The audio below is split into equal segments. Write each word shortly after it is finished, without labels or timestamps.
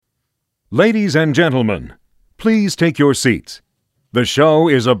Ladies and gentlemen, please take your seats. The show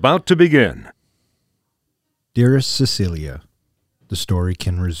is about to begin. Dearest Cecilia, the story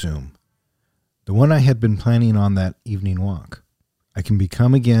can resume. The one I had been planning on that evening walk. I can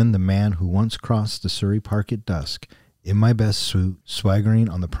become again the man who once crossed the Surrey Park at dusk, in my best suit, swaggering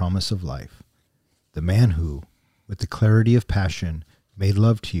on the promise of life. The man who, with the clarity of passion, made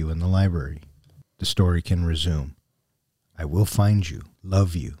love to you in the library. The story can resume. I will find you,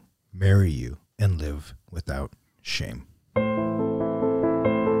 love you, marry you, and live without shame.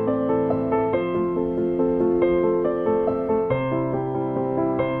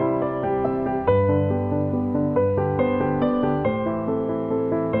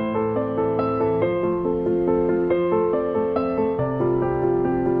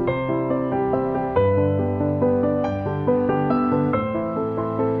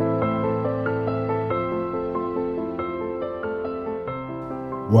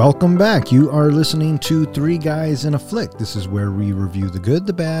 Welcome back. You are listening to Three Guys in a Flick. This is where we review the good,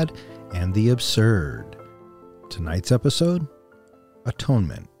 the bad, and the absurd. Tonight's episode,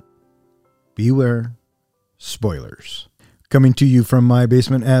 Atonement. Beware, spoilers. Coming to you from my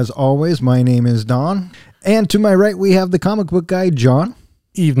basement as always, my name is Don. And to my right, we have the comic book guy, John.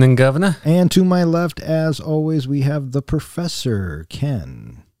 Evening, Governor. And to my left, as always, we have the Professor,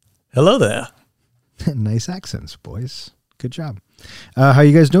 Ken. Hello there. Nice accents, boys. Good job. How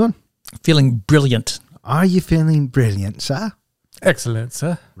you guys doing? Feeling brilliant. Are you feeling brilliant, sir? Excellent,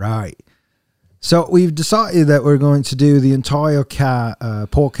 sir. Right. So we've decided that we're going to do the entire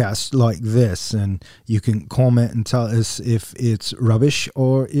podcast like this, and you can comment and tell us if it's rubbish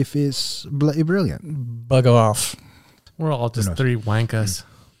or if it's bloody brilliant. Bug off. We're all just three wankas.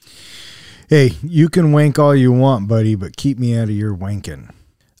 Hey, you can wank all you want, buddy, but keep me out of your wanking.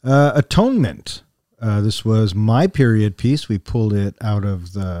 Atonement. This was my period piece. We pulled it out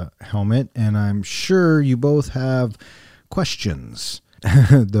of the helmet, and I'm sure you both have questions.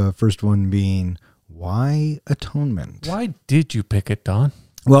 The first one being, why Atonement? Why did you pick it, Don?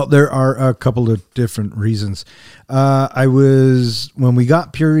 Well, there are a couple of different reasons. When we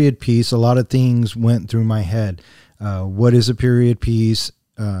got period piece, a lot of things went through my head. What is a period piece?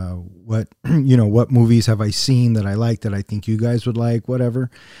 What movies have I seen that I like that I think you guys would like, whatever.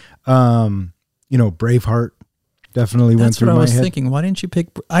 Braveheart definitely went through my head. That's what I was thinking. Why didn't you pick?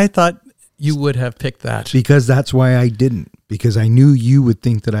 I thought you would have picked that. Because that's why I didn't. Because I knew you would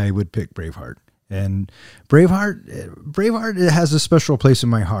think that I would pick Braveheart. And Braveheart it has a special place in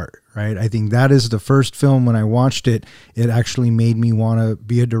my heart, right? I think that is the first film when I watched it, it actually made me want to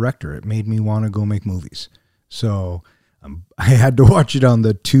be a director. It made me want to go make movies. So I had to watch it on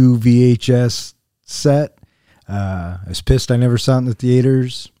the 2 VHS set. I was pissed I never saw it in the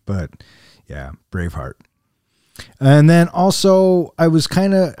theaters, but yeah, Braveheart. And then also I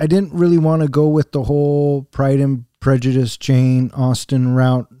didn't really want to go with the whole Pride and Prejudice, Jane Austen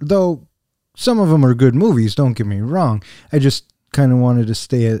route, though some of them are good movies, don't get me wrong. I just kind of wanted to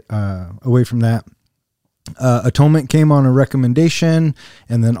stay away from that. Atonement came on a recommendation,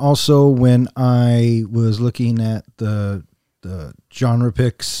 and then also when I was looking at the genre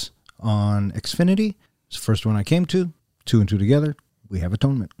picks on Xfinity, it's the first one I came to. 2 and 2 together, we have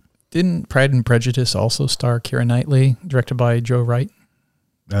Atonement. Didn't Pride and Prejudice also star Keira Knightley, directed by Joe Wright?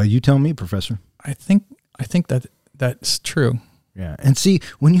 You tell me, Professor. I think that's true. Yeah, and see,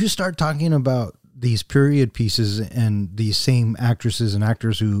 when you start talking about these period pieces and these same actresses and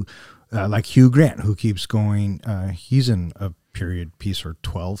actors who, like Hugh Grant, who keeps going, he's in a period piece or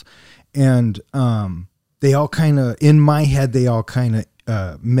 12, and they all kind of, in my head, they all kind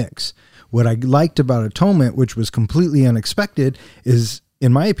of mix. What I liked about Atonement, which was completely unexpected, is,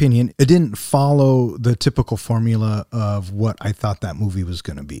 in my opinion, it didn't follow the typical formula of what I thought that movie was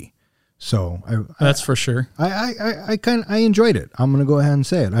going to be. So that's for sure. I enjoyed it. I'm going to go ahead and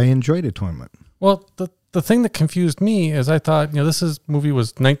say it. I enjoyed Atonement. Well, the thing that confused me is I thought, movie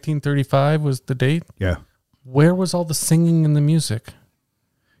was 1935 was the date. Yeah. Where was all the singing and the music?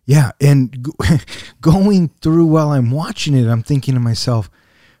 Yeah, and going through while I'm watching it, I'm thinking to myself,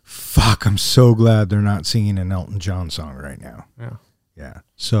 fuck, I'm so glad they're not singing an Elton John song right now. Yeah. Yeah.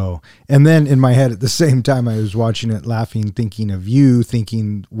 So, and then in my head at the same time, I was watching it laughing, thinking of you,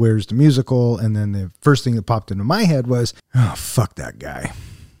 thinking, where's the musical? And then the first thing that popped into my head was, oh, fuck that guy.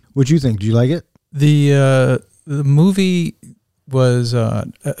 What'd you think? Do you like it? The movie was a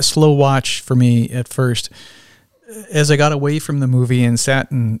slow watch for me at first. As I got away from the movie and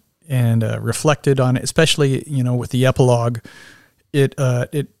sat and reflected on it, especially, with the epilogue,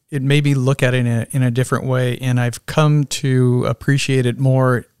 it made me look at it in a different way, and I've come to appreciate it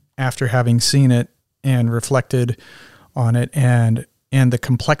more after having seen it and reflected on it. And and the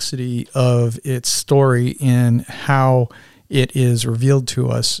complexity of its story and how it is revealed to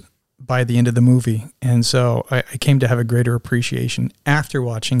us by the end of the movie. And so I came to have a greater appreciation after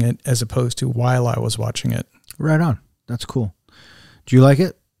watching it as opposed to while I was watching it. Right on. That's cool. Do you like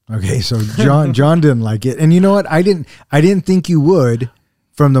it? Okay, so John didn't like it. And you know what? I didn't think you would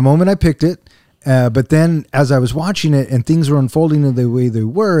from the moment I picked it. But then as I was watching it and things were unfolding the way they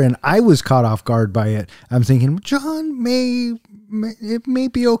were, and I was caught off guard by it, I'm thinking, John it may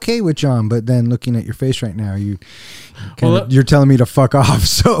be okay with John. But then looking at your face right now, you're telling me to fuck off.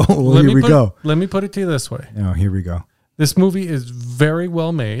 So here we go. Let me put it to you this way. Oh, here we go. This movie is very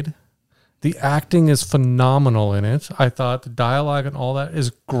well made. The acting is phenomenal in it. I thought the dialogue and all that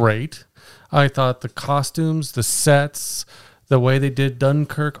is great. I thought the costumes, the sets, the way they did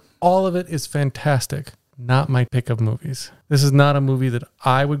Dunkirk, all of it is fantastic. Not my pick of movies. This is not a movie that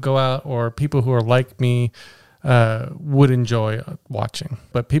I would go out or people who are like me would enjoy watching.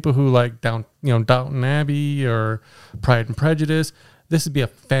 But people who like Downton Abbey or Pride and Prejudice, this would be a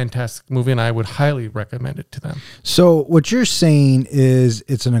fantastic movie, and I would highly recommend it to them. So what you're saying is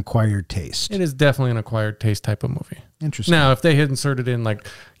it's an acquired taste. It is definitely an acquired taste type of movie. Interesting. Now, if they had inserted in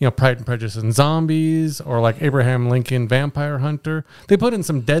Pride and Prejudice and Zombies or like Abraham Lincoln Vampire Hunter, they put in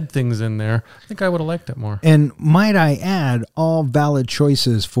some dead things in there, I think I would have liked it more. And might I add, all valid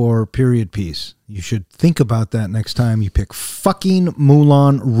choices for period piece. You should think about that next time you pick fucking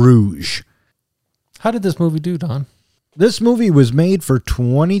Moulin Rouge. How did this movie do, Don? This movie was made for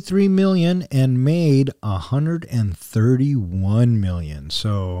 $23 million and made $131 million.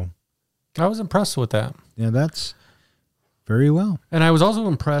 So I was impressed with that. Yeah, that's very well. And I was also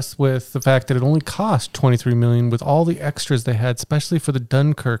impressed with the fact that it only cost $23 million with all the extras they had, especially for the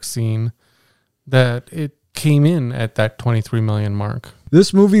Dunkirk scene, that it came in at that $23 million mark.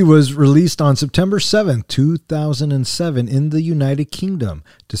 This movie was released on September 7th, 2007 in the United Kingdom,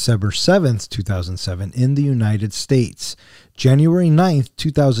 December 7th, 2007 in the United States, January 9th,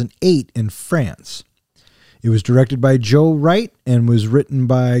 2008 in France. It was directed by Joe Wright and was written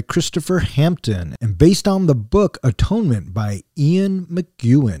by Christopher Hampton and based on the book Atonement by Ian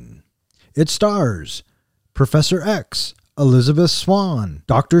McEwan. It stars Professor X, Elizabeth Swann,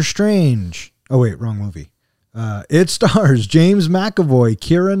 Doctor Strange. Oh wait, wrong movie. It stars James McAvoy,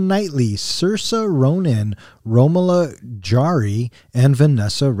 Keira Knightley, Saoirse Ronan, Romola Jari, and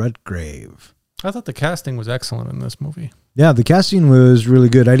Vanessa Redgrave. I thought the casting was excellent in this movie. Yeah, the casting was really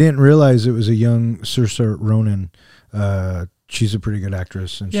good. I didn't realize it was a young Saoirse Ronan. She's a pretty good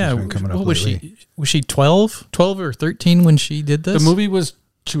actress, and she's been coming up lately. Was she 12 or 13 when she did this?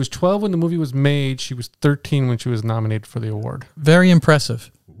 She was 12 when the movie was made. She was 13 when she was nominated for the award. Very impressive.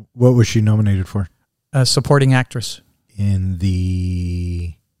 What was she nominated for? Supporting actress in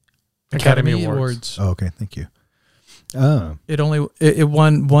the Academy Awards. Oh, okay, thank you. Oh, it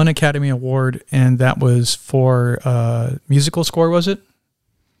won one Academy Award, and that was for musical score. Was it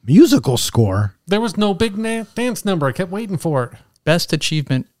musical score? There was no big dance number. I kept waiting for it. Best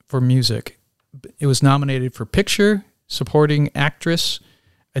achievement for music. It was nominated for picture, supporting actress,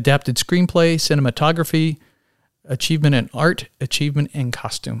 adapted screenplay, cinematography, achievement in art, achievement in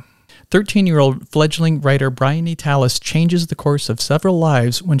costume. 13-year-old fledgling writer Bryony Tallis changes the course of several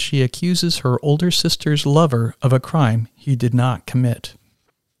lives when she accuses her older sister's lover of a crime he did not commit.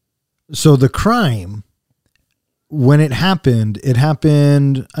 So the crime, when it happened, I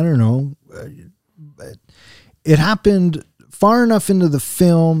don't know, it happened far enough into the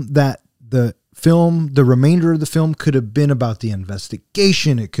film that the remainder of the film could have been about the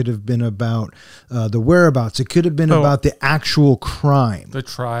investigation. It could have been about the whereabouts. It could have been about the actual crime. The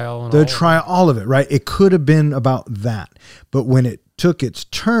trial. All of it, right? It could have been about that. But when it took its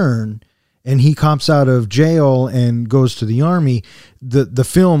turn and he comes out of jail and goes to the army, the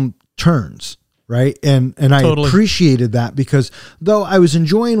film turns, right? And I appreciated that because though I was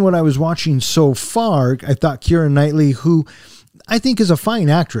enjoying what I was watching so far, I thought Keira Knightley, who I think is a fine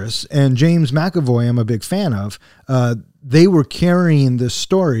actress, and James McAvoy I'm a big fan of, they were carrying this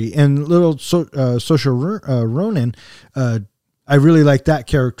story. And little Saoirse Ronan, I really like that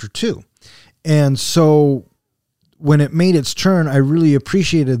character too. And so when it made its turn, I really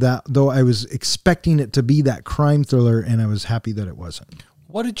appreciated that, though I was expecting it to be that crime thriller, and I was happy that it wasn't.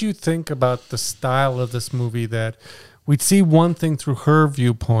 What did you think about the style of this movie, that we'd see one thing through her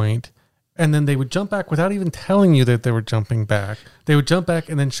viewpoint, and then they would jump back without even telling you that they were jumping back? They would jump back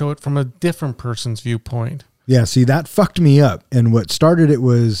and then show it from a different person's viewpoint. Yeah, see, that fucked me up. And what started it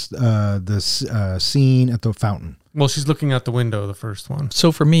was this scene at the fountain. Well, she's looking out the window, the first one.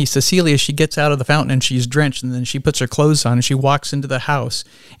 So for me, Cecilia, she gets out of the fountain and she's drenched, and then she puts her clothes on and she walks into the house.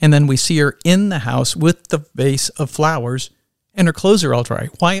 And then we see her in the house with the vase of flowers, And her clothes are all dry.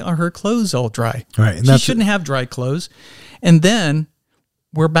 Why are her clothes all dry? Right, and she that's shouldn't have dry clothes. And then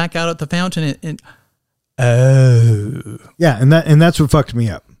we're back out at the fountain and yeah, and that's what fucked me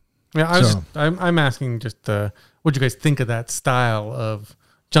up. Yeah, I'm asking just what do you guys think of that style of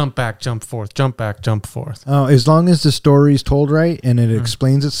jump back, jump forth, jump back, jump forth? Oh, as long as the story's told right and it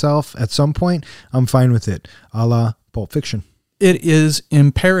explains itself at some point, I'm fine with it. A la Pulp Fiction. It is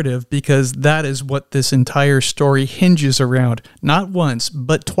imperative because that is what this entire story hinges around. Not once,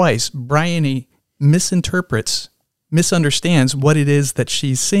 but twice, Bryony misunderstands what it is that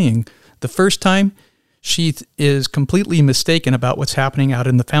she's seeing. The first time, she is completely mistaken about what's happening out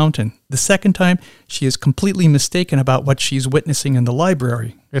in the fountain. The second time, she is completely mistaken about what she's witnessing in the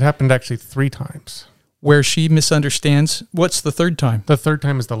library. It happened actually 3 times. Where she misunderstands. What's the third time? The third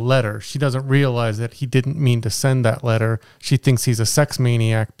time is the letter. She doesn't realize that he didn't mean to send that letter. She thinks he's a sex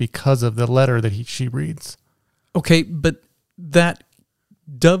maniac because of the letter that she reads. Okay, but that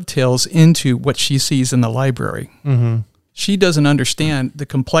dovetails into what she sees in the library. Mm-hmm. She doesn't understand the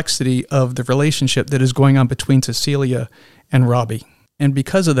complexity of the relationship that is going on between Cecilia and Robbie. And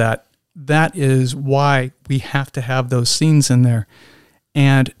because of that, that is why we have to have those scenes in there.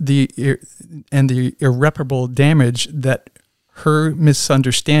 And the irreparable damage that her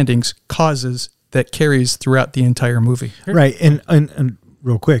misunderstandings causes that carries throughout the entire movie. Right. And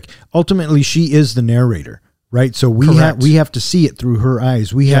real quick, ultimately she is the narrator, right? So we have to see it through her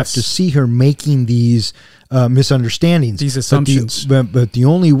eyes. We have to see her making these misunderstandings, these assumptions. But the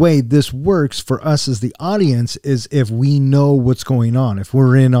only way this works for us as the audience is if we know what's going on, if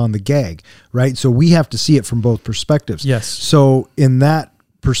we're in on the gag, right? So we have to see it from both perspectives. Yes. So in that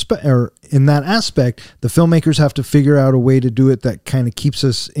aspect, the filmmakers have to figure out a way to do it that kind of keeps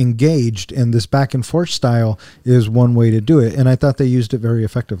us engaged, and this back and forth style is one way to do it. And I thought they used it very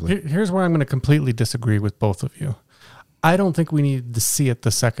effectively. Here's where I'm going to completely disagree with both of you. I don't think we needed to see it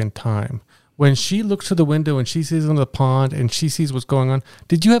the second time. When she looks through the window and she sees into the pond and she sees what's going on,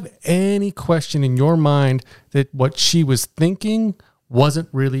 did you have any question in your mind that what she was thinking wasn't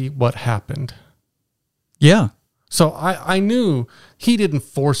really what happened? Yeah. So I knew he didn't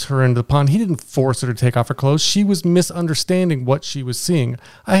force her into the pond. He didn't force her to take off her clothes. She was misunderstanding what she was seeing.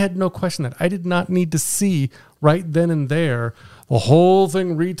 I had no question that I did not need to see right then and there the whole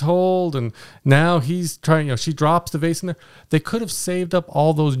thing retold. And now he's trying, she drops the vase in there. They could have saved up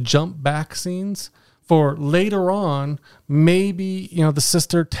all those jump back scenes for later on. Maybe, the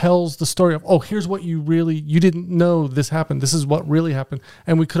sister tells the story of, oh, here's what you didn't know this happened. This is what really happened.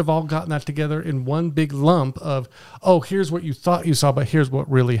 And we could have all gotten that together in one big lump of, oh, here's what you thought you saw, but here's what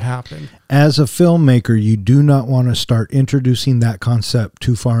really happened. As a filmmaker, you do not want to start introducing that concept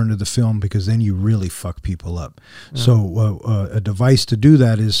too far into the film, because then you really fuck people up. Yeah. So a device to do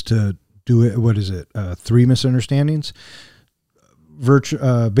that is to do it. What is it? 3 misunderstandings.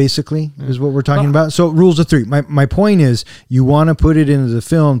 Basically is what we're talking about. So rules of 3. My point is, you want to put it into the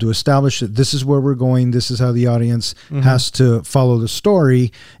film to establish that this is where we're going. This is how the audience has to follow the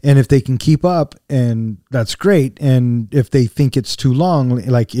story. And if they can keep up, and that's great. And if they think it's too long,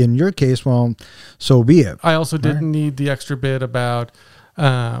 like in your case, well, so be it. I also didn't need the extra bit about,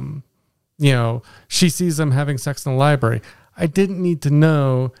 she sees them having sex in the library. I didn't need to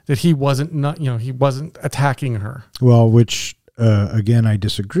know that he wasn't attacking her. Well, which, again, I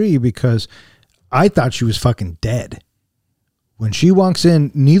disagree, because I thought she was fucking dead. When she walks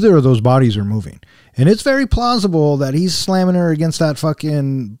in, neither of those bodies are moving. And it's very plausible that he's slamming her against that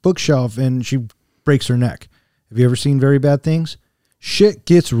fucking bookshelf and she breaks her neck. Have you ever seen Very Bad Things? Shit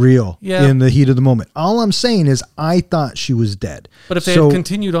gets real in the heat of the moment. All I'm saying is I thought she was dead. But if they had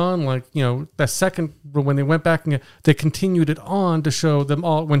continued on, that second, when they went back, and they continued it on to show them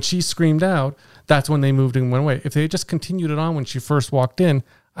all, when she screamed out, that's when they moved and went away. If they had just continued it on when she first walked in,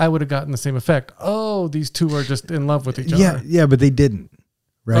 I would have gotten the same effect. Oh, these two are just in love with each other. Yeah, but they didn't,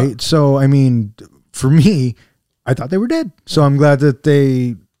 right? So, I mean, for me, I thought they were dead. So I'm glad that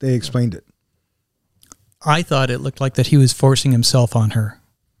they explained it. I thought it looked like that he was forcing himself on her.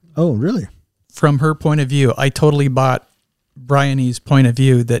 Oh, really? From her point of view, I totally bought Bryony's point of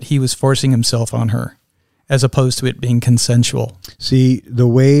view that he was forcing himself on her, as opposed to it being consensual. See, the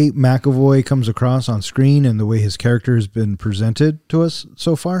way McAvoy comes across on screen and the way his character has been presented to us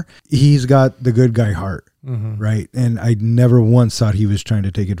so far, he's got the good guy heart, right? And I never once thought he was trying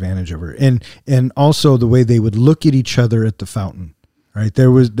to take advantage of her. And also the way they would look at each other at the fountain. Right.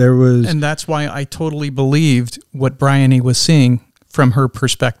 There was, and that's why I totally believed what Bryony was seeing from her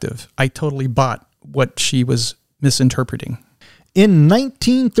perspective. I totally bought what she was misinterpreting. In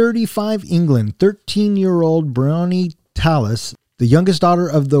 1935 England, 13-year-old Bryony Tallis the youngest daughter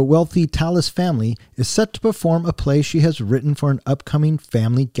of the wealthy Tallis family, is set to perform a play she has written for an upcoming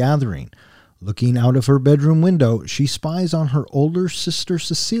family gathering. Looking out of her bedroom window, she spies on her older sister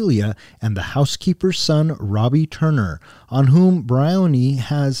Cecilia and the housekeeper's son Robbie Turner, on whom Bryony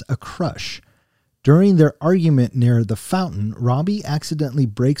has a crush. During their argument near the fountain, Robbie accidentally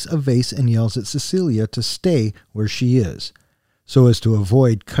breaks a vase and yells at Cecilia to stay where she is, so as to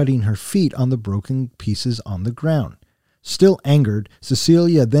avoid cutting her feet on the broken pieces on the ground. Still angered,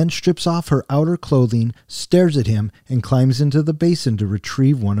 Cecilia then strips off her outer clothing, stares at him, and climbs into the basin to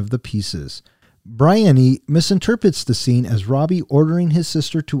retrieve one of the pieces. Bryony misinterprets the scene as Robbie ordering his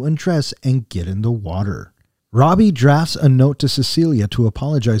sister to undress and get in the water. Robbie drafts a note to Cecilia to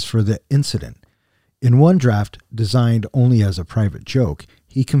apologize for the incident. In one draft, designed only as a private joke,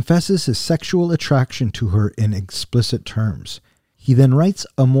 he confesses his sexual attraction to her in explicit terms. He then writes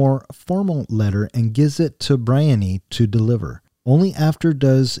a more formal letter and gives it to Bryony to deliver. Only after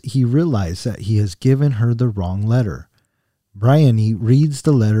does he realize that he has given her the wrong letter. Bryony reads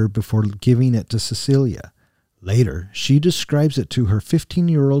the letter before giving it to Cecilia. Later, she describes it to her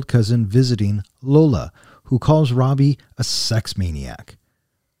 15-year-old cousin visiting, Lola, who calls Robbie a sex maniac.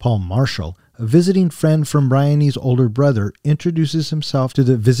 Paul Marshall, a visiting friend from Bryony's older brother, introduces himself to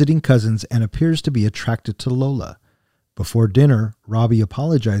the visiting cousins and appears to be attracted to Lola. Before dinner, Robbie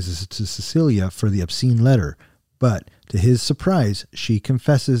apologizes to Cecilia for the obscene letter, but to his surprise, she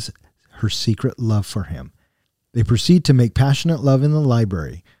confesses her secret love for him. They proceed to make passionate love in the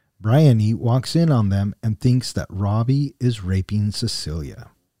library. Bryony walks in on them and thinks that Robbie is raping Cecilia.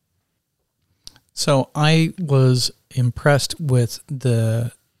 So I was impressed with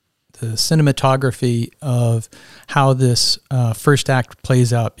the cinematography of how this first act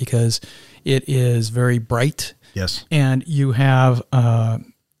plays out, because it is very bright. Yes. And you have a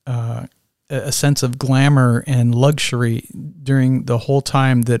sense of glamour and luxury during the whole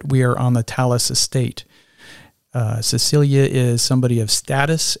time that we are on the Tallis estate. Cecilia is somebody of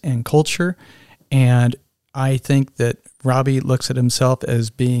status and culture, and I think that Robbie looks at himself as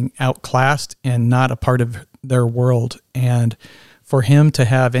being outclassed and not a part of their world. And for him to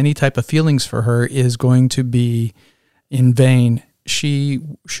have any type of feelings for her is going to be in vain. She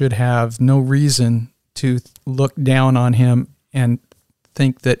should have no reason to look down on him and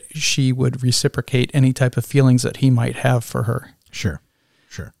think that she would reciprocate any type of feelings that he might have for her. Sure.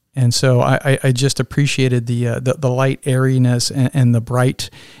 And so I just appreciated the light airiness and the bright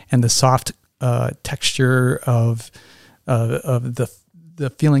and the soft texture of the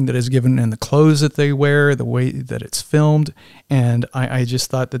feeling that is given in the clothes that they wear, the way that it's filmed. And I just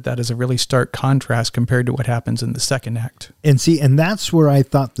thought that is a really stark contrast compared to what happens in the second act. And that's where I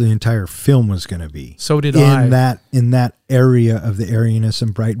thought the entire film was going to be. So did I. In that area of the airiness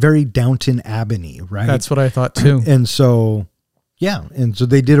and bright, very Downton Abbey, right? That's what I thought too. And so, yeah. And so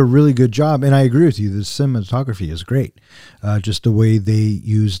they did a really good job. And I agree with you. The cinematography is great. Just the way they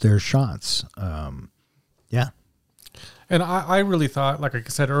use their shots. Yeah. And I really thought, like I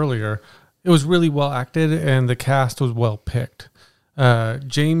said earlier, it was really well acted and the cast was well picked.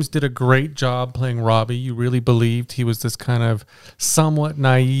 James did a great job playing Robbie. You really believed he was this kind of somewhat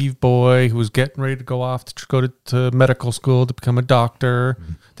naive boy who was getting ready to go off to go to medical school to become a doctor,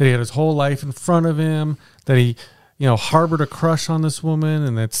 that he had his whole life in front of him, that he harbored a crush on this woman,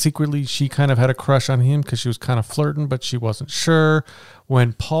 and that secretly she kind of had a crush on him because she was kind of flirting, but she wasn't sure.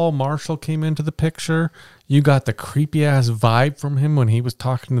 When Paul Marshall came into the picture, you got the creepy ass vibe from him when he was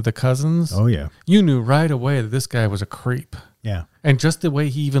talking to the cousins. Oh, yeah. You knew right away that this guy was a creep. Yeah. And just the way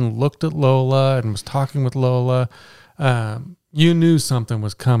he even looked at Lola and was talking with Lola, you knew something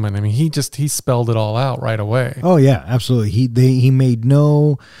was coming. I mean, he spelled it all out right away. Oh yeah, absolutely. He made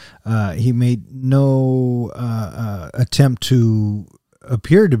no attempt to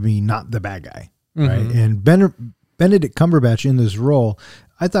appear to be not the bad guy, right? And Benedict Cumberbatch in this role,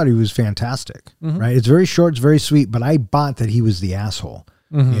 I thought he was fantastic, right? It's very short, it's very sweet, but I bought that he was the asshole.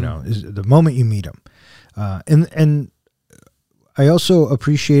 The moment you meet him, and I also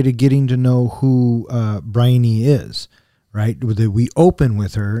appreciated getting to know who Bryony is. Right, we open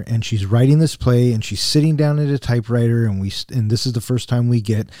with her, and she's writing this play, and she's sitting down at a typewriter, and this is the first time we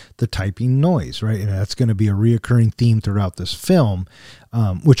get the typing noise, right? And that's going to be a reoccurring theme throughout this film,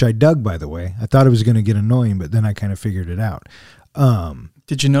 which I dug, by the way. I thought it was going to get annoying, but then I kind of figured it out.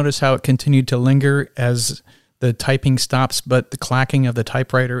 Did you notice how it continued to linger as the typing stops, but the clacking of the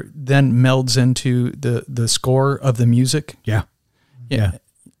typewriter then melds into the score of the music? Yeah.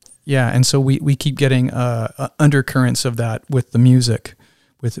 Yeah, and so we keep getting undercurrents of that with the music,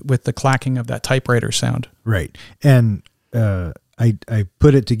 with the clacking of that typewriter sound. Right, and I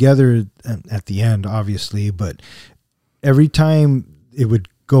put it together at the end, obviously, but every time it would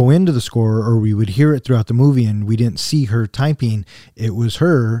go into the score or we would hear it throughout the movie and we didn't see her typing, it was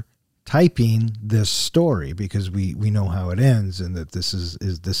her typing this story because we know how it ends and that this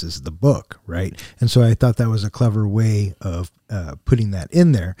is the book, right? And so I thought that was a clever way of putting that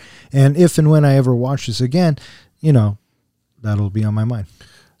in there. And if and when I ever watch this again, that'll be on my mind.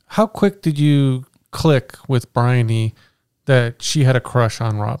 How quick did you click with Bryony that she had a crush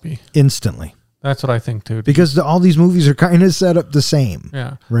on Robbie? Instantly. That's what I think too. Because all these movies are kind of set up the same.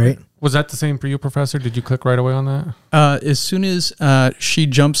 Yeah. Right? Was that the same for you, Professor? Did you click right away on that? As soon as she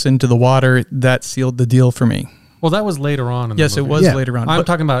jumps into the water, that sealed the deal for me. Well, that was later on in Yes, the it movie. was later on. I'm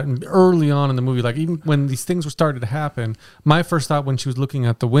talking about early on in the movie. Like even when these things were started to happen, my first thought when she was looking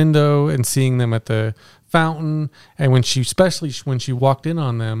at the window and seeing them at the fountain, and especially when she walked in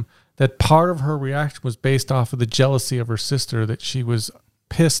on them, that part of her reaction was based off of the jealousy of her sister, that she was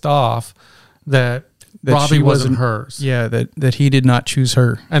pissed off that Robbie she wasn't hers. Yeah, that he did not choose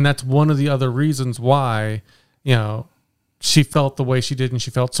her. And that's one of the other reasons why, she felt the way she did and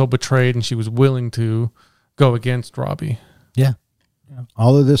she felt so betrayed and she was willing to go against Robbie. Yeah.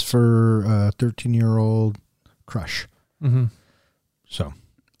 All of this for a 13-year-old crush. Mm-hmm. So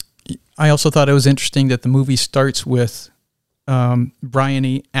I also thought it was interesting that the movie starts with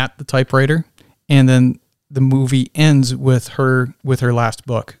Bryony at the typewriter, and then the movie ends with her last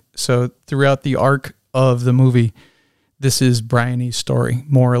book. So throughout the arc of the movie, this is Bryony's story,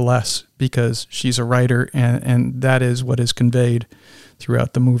 more or less, because she's a writer, and that is what is conveyed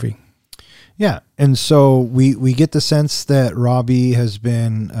throughout the movie. yeah, and so we get the sense that Robbie has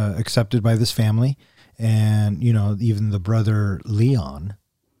been accepted by this family, and even the brother Leon.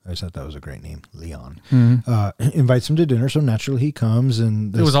 I thought that was a great name, Leon. Invites him to dinner, so naturally he comes.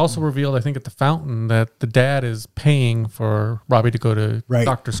 And it was also revealed, I think, at the fountain that the dad is paying for Robbie to go to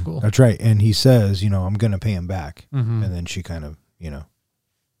doctor school. That's right. And he says, I'm going to pay him back. Mm-hmm. And then she kind of,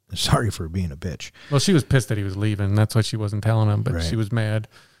 sorry for being a bitch. Well, she was pissed that he was leaving. That's why she wasn't telling him, but Right. she was mad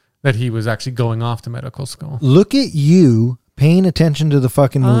that he was actually going off to medical school. Look at you paying attention to the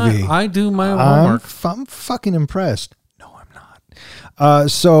fucking movie. I do my homework. I'm fucking impressed. No, I'm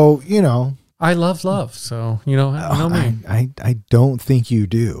not. So, I love love, so you know me. I don't think you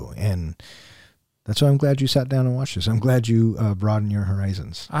do. And that's why I'm glad you sat down and watched this. I'm glad you broaden your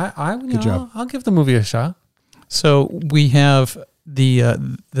horizons. Good job. I'll give the movie a shot. So we have the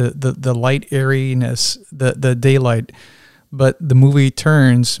light airiness, the daylight, but the movie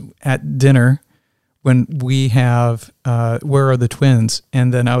turns at dinner when we have Where Are the Twins?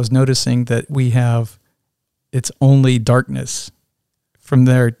 And then I was noticing that we have it's only darkness from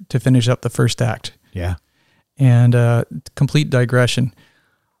there to finish up the first act. Yeah. And complete digression.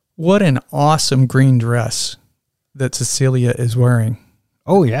 What an awesome green dress that Cecilia is wearing.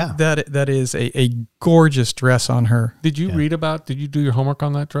 Oh, yeah. That is a gorgeous dress on her. Did you did you do your homework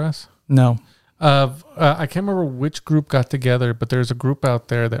on that dress? No. I can't remember which group got together, but there's a group out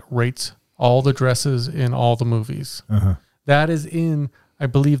there that rates all the dresses in all the movies. Uh-huh. That is in, I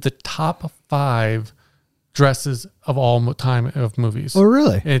believe, the top 5 dresses of all time of movies. Oh,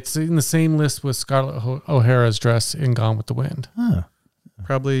 really? It's in the same list with Scarlett O'Hara's dress in Gone with the Wind. Huh.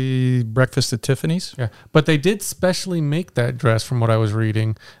 Probably Breakfast at Tiffany's. Yeah, but they did specially make that dress, from what I was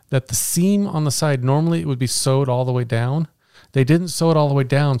reading, that the seam on the side, normally it would be sewed all the way down. They didn't sew it all the way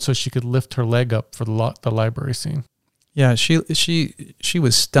down so she could lift her leg up for the library scene. Yeah, she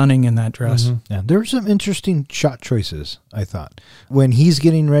was stunning in that dress. Mm-hmm. Yeah, there were some interesting shot choices, I thought. When he's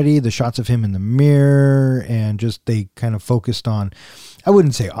getting ready, the shots of him in the mirror, and just they kind of focused on, I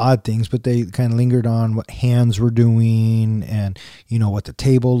wouldn't say odd things, but they kind of lingered on what hands were doing and, what the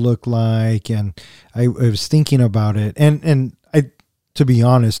table looked like. And I was thinking about it. And I, to be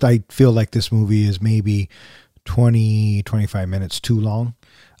honest, I feel like this movie is maybe 20, 25 minutes too long.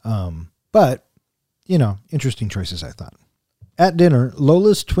 But interesting choices, I thought. At dinner,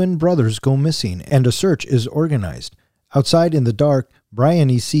 Lola's twin brothers go missing and a search is organized. Outside in the dark,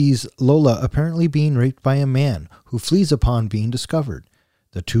 Bryony sees Lola apparently being raped by a man who flees upon being discovered.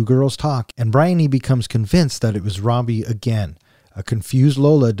 The two girls talk and Bryony becomes convinced that it was Robbie again. A confused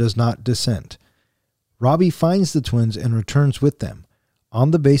Lola does not dissent. Robbie finds the twins and returns with them.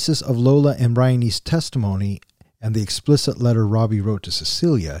 On the basis of Lola and Bryony's testimony and the explicit letter Robbie wrote to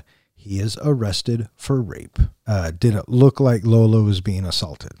Cecilia, he is arrested for rape. Did it look like Lola was being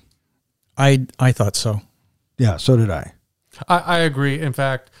assaulted? I thought so. Yeah, so did I. I agree. In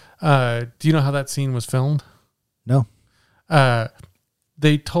fact, do you know how that scene was filmed? No.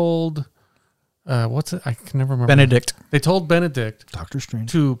 They told, what's it? I can never remember. Benedict. They told Benedict Doctor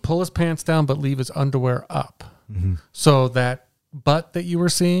Strange. to pull his pants down but leave his underwear up. Mm-hmm. So that butt that you were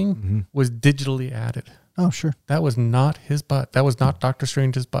seeing was digitally added. Oh, sure. That was not his butt. That was not Doctor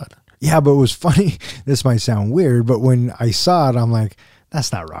Strange's butt. Yeah, but it was funny. This might sound weird, but when I saw it, I'm like,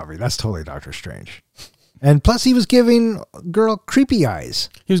 that's not Robbie. That's totally Doctor Strange. And plus, he was giving girl creepy eyes.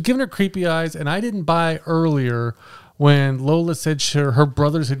 He was giving her creepy eyes, and I didn't buy earlier when Lola said her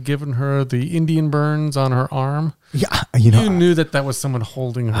brothers had given her the Indian burns on her arm. Yeah, you knew that was someone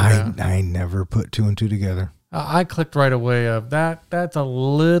holding her down. I never put two and two together. I clicked right away of that. That's a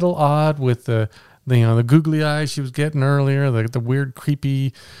little odd with the googly eyes she was getting earlier, the weird,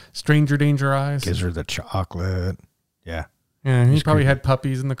 creepy, stranger danger eyes. Gives her the chocolate. Yeah. Yeah, he probably had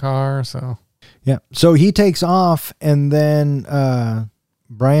puppies in the car, so. Yeah. So he takes off, and then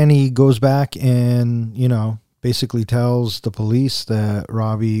Bryony goes back and, basically tells the police that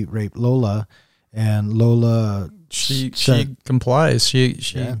Robbie raped Lola, and Lola she complies. She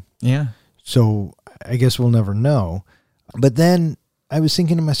yeah. So I guess we'll never know. But then I was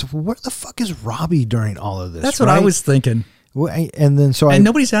thinking to myself, well, where the fuck is Robbie during all of this? That's what I was thinking. And then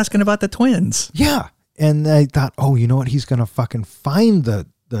nobody's asking about the twins. Yeah. And I thought, oh, you know what? He's going to fucking find the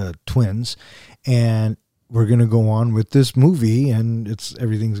twins, and we're going to go on with this movie, and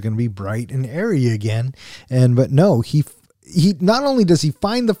everything's going to be bright and airy again. But no, he not only does he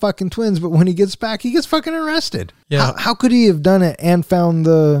find the fucking twins, but when he gets back, he gets fucking arrested. Yeah. How could he have done it and found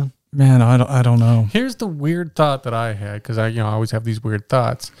the... Man, I don't know. Here's the weird thought that I had, because I always have these weird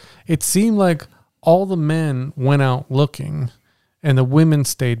thoughts. It seemed like all the men went out looking, and the women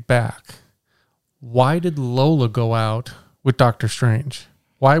stayed back. Why did Lola go out with Doctor Strange?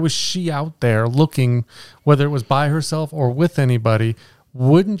 Why was she out there looking, whether it was by herself or with anybody?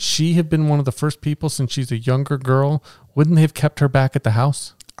 Wouldn't she have been one of the first people, since she's a younger girl? Wouldn't they have kept her back at the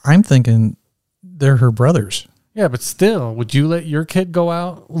house? I'm thinking they're her brothers. Yeah, but still, would you let your kid go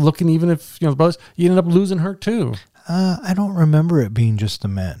out looking, even if, the brothers, you ended up losing her too? I don't remember it being just the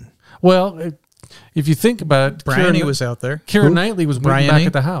men. Well, if you think about it, Bryony was out there. Keira Knightley was waiting back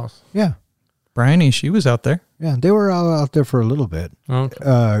at the house. Yeah. Bryony, she was out there. Yeah, they were out there for a little bit.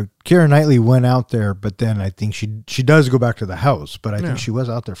 Okay. Keira Knightley went out there, but then I think she does go back to the house, but I think she was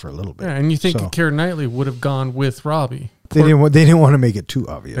out there for a little bit. Yeah, and you think Keira Knightley would have gone with Robbie. They didn't want to make it too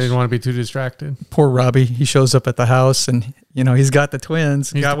obvious. They didn't want to be too distracted. Poor Robbie. He shows up at the house, and he's got the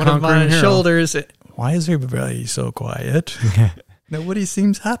twins. He's got one of them on his shoulders. Why is everybody so quiet? Nobody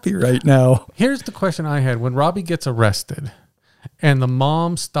seems happy right now. Here's the question I had. When Robbie gets arrested and the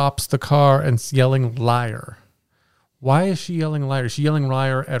mom stops the car and yelling liar, why is she yelling liar? Is she yelling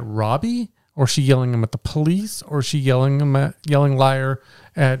liar at Robbie? Or is she yelling him at the police? Or is she yelling liar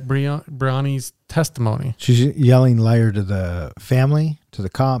at Bryony's testimony? She's yelling liar to the family, to the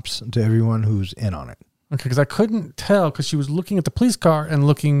cops, to everyone who's in on it. Okay, because I couldn't tell, because she was looking at the police car and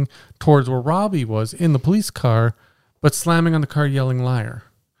looking towards where Robbie was in the police car, but slamming on the car, yelling liar.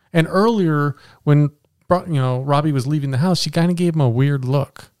 And earlier, when Robbie was leaving the house, she kind of gave him a weird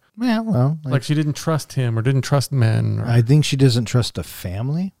look. Yeah, well, like she didn't trust him or didn't trust men. I think she doesn't trust the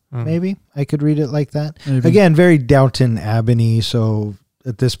family. Maybe I could read it like that. Maybe. Again, very Downton Abbey. So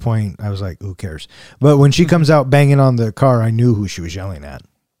at this point, I was like, "Who cares?" But when she comes out banging on the car, I knew who she was yelling at.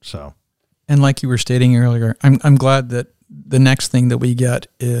 So, and like you were stating earlier, I'm glad that the next thing that we get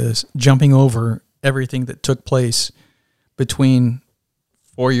is jumping over everything that took place between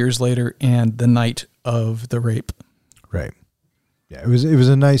 4 years later and the night of the rape. Right. Yeah, it was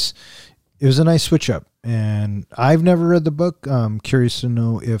a nice switch up, and I've never read the book. I'm curious to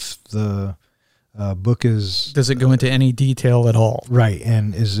know if the book is. Does it go into any detail at all? Right,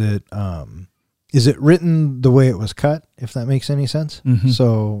 and is it written the way it was cut? If that makes any sense. Mm-hmm.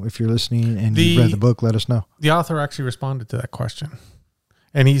 So if you're listening and you've read the book, let us know. The author actually responded to that question,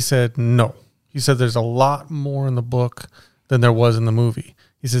 and he said no. He said there's a lot more in the book than there was in the movie.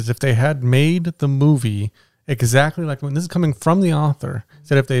 He says if they had made the movie exactly like, when this is coming from the author,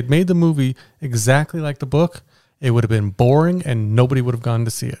 said if they had made the movie exactly like the book, it would have been boring and nobody would have gone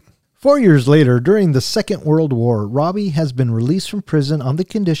to see it. 4 years later, during the Second World War, Robbie has been released from prison on the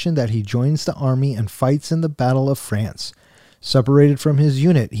condition that he joins the army and fights in the Battle of France. Separated from his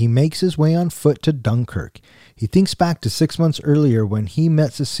unit, he makes his way on foot to Dunkirk. He thinks back to 6 months earlier when he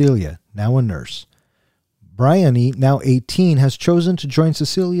met Cecilia, now a nurse. Bryony, now 18, has chosen to join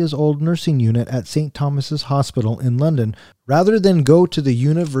Cecilia's old nursing unit at St. Thomas's Hospital in London rather than go to the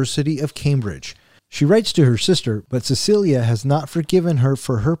University of Cambridge. She writes to her sister, but Cecilia has not forgiven her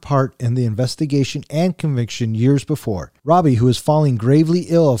for her part in the investigation and conviction years before. Robbie, who is falling gravely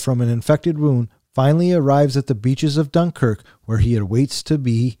ill from an infected wound, finally arrives at the beaches of Dunkirk, where he awaits to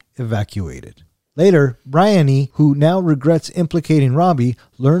be evacuated. Later, Bryony, who now regrets implicating Robbie,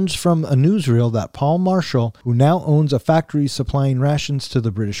 learns from a newsreel that Paul Marshall, who now owns a factory supplying rations to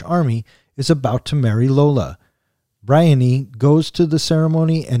the British Army, is about to marry Lola. Bryony goes to the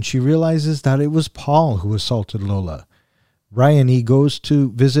ceremony and she realizes that it was Paul who assaulted Lola. Bryony goes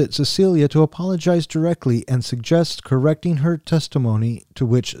to visit Cecilia to apologize directly and suggests correcting her testimony, to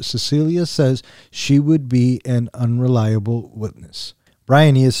which Cecilia says she would be an unreliable witness.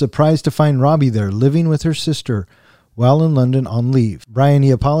 Bryony is surprised to find Robbie there, living with her sister while in London on leave. Bryony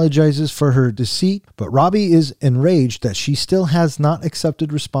apologizes for her deceit, but Robbie is enraged that she still has not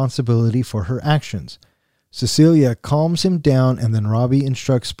accepted responsibility for her actions. Cecilia calms him down, and then Robbie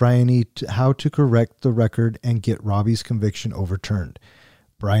instructs Bryony how to correct the record and get Robbie's conviction overturned.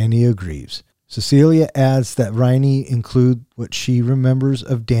 Bryony agrees. Cecilia adds that Bryony include what she remembers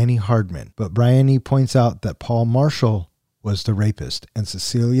of Danny Hardman, but Bryony points out that Paul Marshall was the rapist, and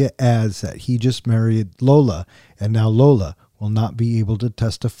Cecilia adds that he just married Lola, and now Lola will not be able to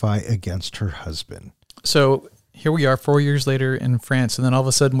testify against her husband. So here we are 4 years later in France, and then all of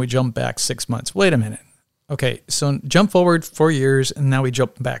a sudden we jump back 6 months. Wait a minute. Okay, so jump forward 4 years, and now we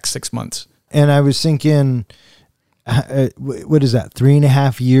jump back 6 months. And I was thinking, what is that,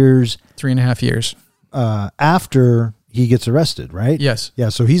 3.5 years? 3.5 years. After he gets arrested, right? Yes. Yeah,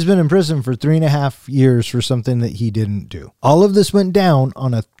 so he's been in prison for 3.5 years for something that he didn't do. All of this went down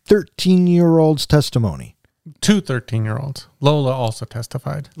on a 13-year-old's testimony. 2 13-year-olds. Lola also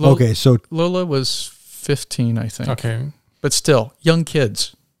testified. Okay, so Lola was 15, I think. Okay. But still, young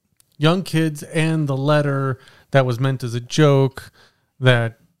kids. Young kids, and the letter that was meant as a joke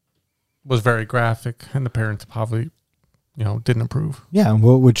that was very graphic, and the parents probably, didn't approve. yeah,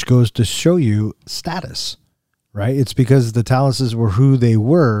 well, which goes to show you status, right? It's because the Taluses were who they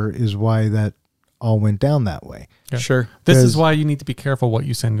were is why that all went down that way. Yeah. Sure. This is 'Cause- why you need to be careful what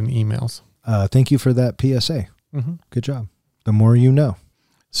you send in emails. Thank you for that PSA. Mm-hmm. Good job. The more you know.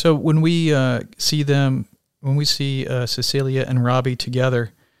 So when we see Cecilia and Robbie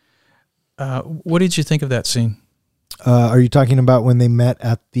together, what did you think of that scene? Are you talking about when they met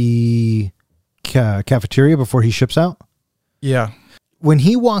at the cafeteria before he ships out? Yeah. When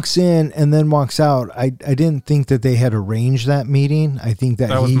he walks in and then walks out, I didn't think that they had arranged that meeting. I think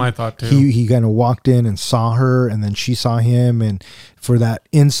that was my thought too. He kind of walked in and saw her, and then she saw him, and for that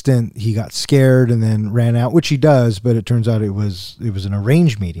instant he got scared and then ran out, which he does. But it turns out it was an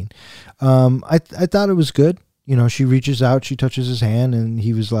arranged meeting. I thought it was good. She reaches out, she touches his hand, and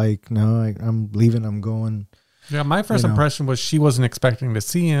he was like, "No, I'm leaving. I'm going." Yeah, my first impression was she wasn't expecting to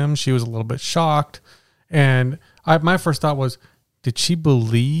see him. She was a little bit shocked, and my first thought was, did she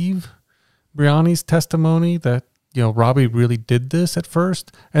believe Bryony's testimony that, Robbie really did this at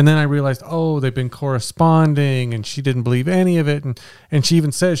first? And then I realized, they've been corresponding, and she didn't believe any of it. And she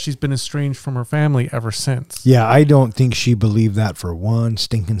even says she's been estranged from her family ever since. Yeah, I don't think she believed that for one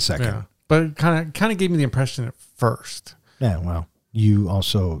stinking second. Yeah. But it kind of gave me the impression at first. Yeah, well, you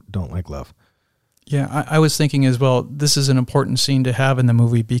also don't like love. Yeah, I was thinking as well, this is an important scene to have in the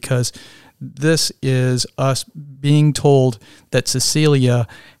movie because this is us being told that Cecilia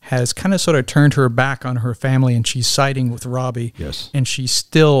has kind of sort of turned her back on her family and she's siding with Robbie. Yes. And she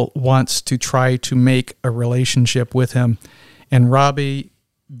still wants to try to make a relationship with him. And Robbie,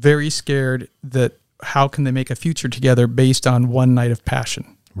 very scared that how can they make a future together based on one night of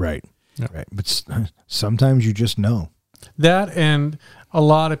passion. Right. Yeah. Right. But sometimes you just know. That, and a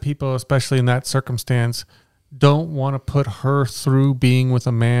lot of people, especially in that circumstance, don't want to put her through being with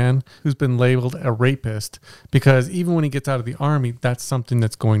a man who's been labeled a rapist, because even when he gets out of the army, that's something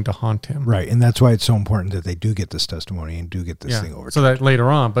that's going to haunt him. Right. And that's why it's so important that they do get this testimony and do get this thing over. So that later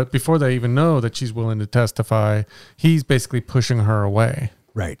on, but before they even know that she's willing to testify, he's basically pushing her away.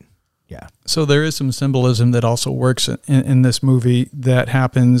 Right. Yeah. So there is some symbolism that also works in this movie that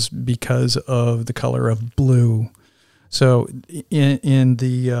happens because of the color of blue. So in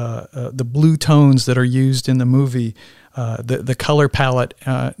the blue tones that are used in the movie, the color palette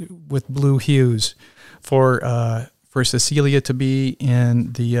with blue hues for Cecilia to be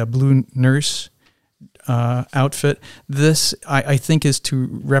in the blue nurse outfit, this I think is to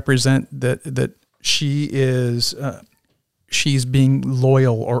represent that she is she's being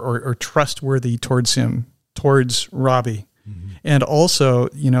loyal or trustworthy towards him, towards Robbie, and also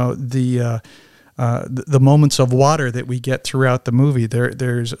the moments of water that we get throughout the movie.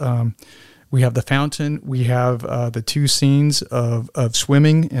 There's we have the fountain, we have the two scenes of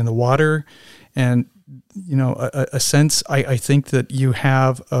swimming in the water, and a sense I think that you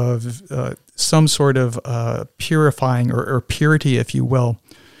have of some sort of purifying or purity, if you will.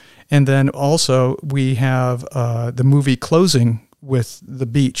 And then also we have the movie closing with the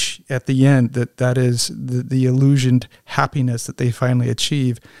beach at the end. That is the illusioned happiness that they finally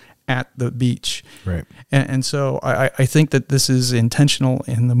achieve. at the beach. Right. And so I think that this is intentional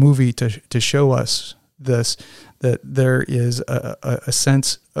in the movie to show us this, that there is a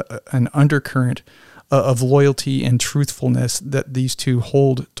sense, an undercurrent of loyalty and truthfulness that these two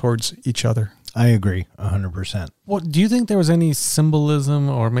hold towards each other. I agree 100%. Well, do you think there was any symbolism,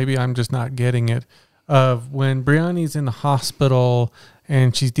 or maybe I'm just not getting it, of when Brianni's in the hospital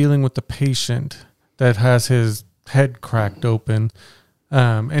and she's dealing with the patient that has his head cracked open,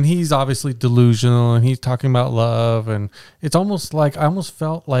 and he's obviously delusional and he's talking about love, and it's almost like, I almost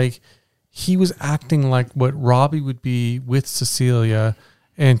felt like he was acting like what Robbie would be with Cecilia,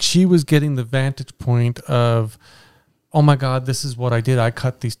 and she was getting the vantage point of, oh my God, this is what I did. I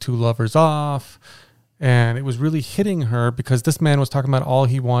cut these two lovers off. And it was really hitting her because this man was talking about all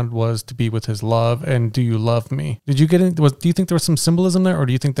he wanted was to be with his love and do you love me? Did you get it? Do you think there was some symbolism there, or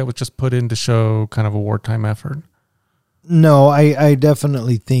do you think that was just put in to show kind of a wartime effort? No, I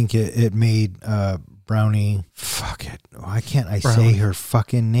definitely think it made Brownie, fuck it. Why can't I say her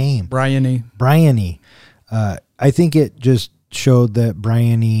fucking name? Bryony. I think it just showed that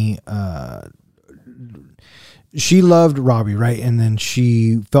Bryony, she loved Robbie, right? And then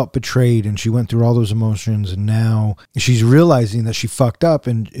she felt betrayed and she went through all those emotions, and now she's realizing that she fucked up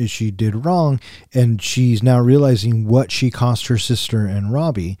and she did wrong, and she's now realizing what she cost her sister and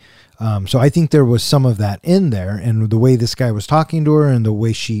Robbie. So I think there was some of that in there, and the way this guy was talking to her and the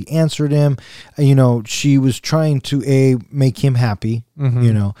way she answered him, she was trying to make him happy,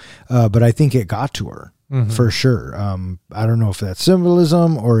 but I think it got to her. For sure. I don't know if that's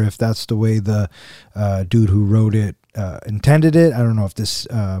symbolism or if that's the way the dude who wrote it intended it. I don't know if this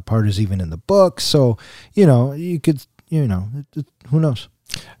part is even in the book. So, you could, who knows?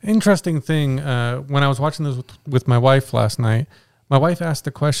 Interesting thing. When I was watching this with my wife last night, my wife asked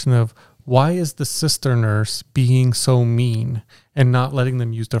the question of, why is the sister nurse being so mean and not letting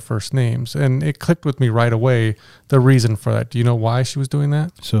them use their first names? And it clicked with me right away, the reason for that. Do you know why she was doing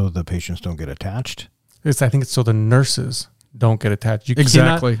that? So the patients don't get attached? I think it's so the nurses don't get attached.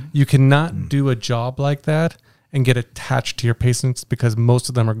 Exactly. You cannot do a job like that and get attached to your patients because most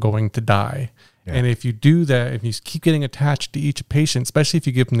of them are going to die. Yeah. And if you do that, if you keep getting attached to each patient, especially if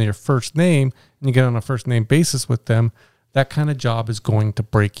you give them their first name and you get on a first name basis with them, that kind of job is going to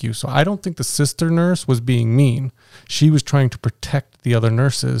break you. So I don't think the sister nurse was being mean. She was trying to protect the other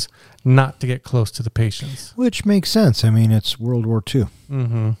nurses, not to get close to the patients. Which makes sense. I mean, it's World War II.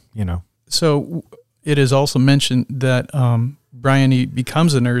 So it is also mentioned that Bryony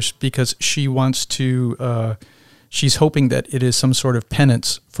becomes a nurse because she wants to, she's hoping that it is some sort of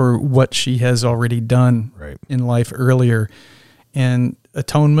penance for what she has already done in life earlier. And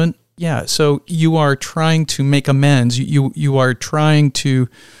atonement, yeah. So you are trying to make amends. You are trying to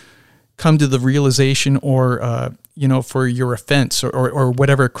come to the realization or, for your offense or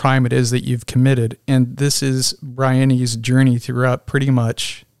whatever crime it is that you've committed. And this is Bryony's journey throughout pretty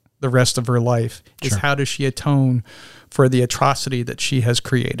much the rest of her life. Is how does she atone for the atrocity that she has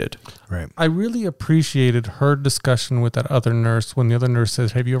created? Right. I really appreciated her discussion with that other nurse when the other nurse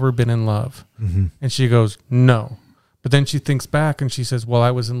says, have you ever been in love? Mm-hmm. And she goes, no. But then she thinks back and she says, well, I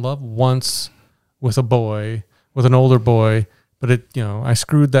was in love once with a boy, with an older boy, but I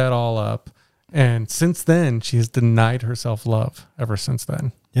screwed that all up. And since then, she has denied herself love ever since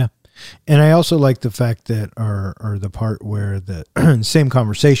then. Yeah. And I also like the fact that, or the part where the same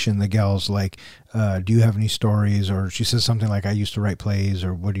conversation, the gal's like, do you have any stories? Or she says something like, I used to write plays,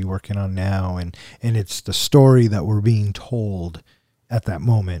 or what are you working on now? And it's the story that we're being told at that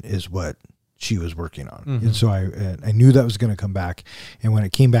moment is what she was working on. Mm-hmm. And so I knew that was going to come back. And when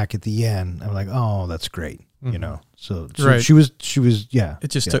it came back at the end, I'm like, oh, that's great. Mm-hmm. So right. she was, yeah.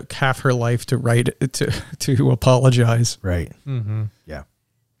 It just took half her life to write it, to apologize. Right. Mm-hmm. Yeah.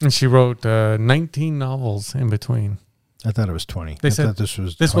 And she wrote 19 novels in between. I thought it was 20. They said this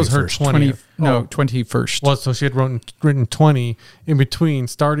was her 20th. 21st. Well, so she had written 20 in between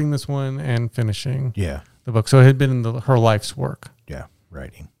starting this one and finishing the book. So it had been in her life's work. Yeah,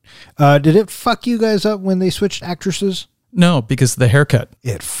 writing. Did it fuck you guys up when they switched actresses? No, because of the haircut.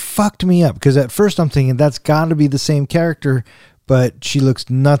 It fucked me up because at first I'm thinking that's got to be the same character, but she looks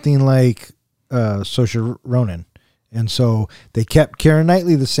nothing like Saoirse Ronan. And so they kept Keira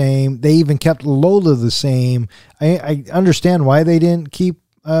Knightley the same. They even kept Lola the same. I understand why they didn't keep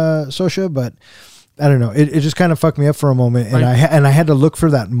Saoirse, but I don't know. It just kind of fucked me up for a moment, and I had to look for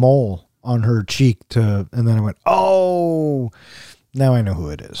that mole on her cheek and then I went, oh, now I know who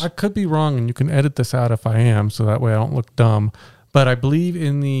it is. I could be wrong, and you can edit this out if I am, so that way I don't look dumb. But I believe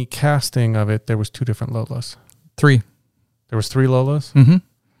in the casting of it, there was 2 different Lolas. 3. There was 3 Lolas? Mm-hmm.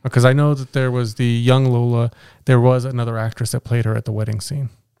 Because I know that there was the young Lola. There was another actress that played her at the wedding scene.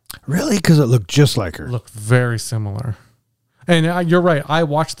 Really? Because it looked just like her. Looked very similar. And you're right. I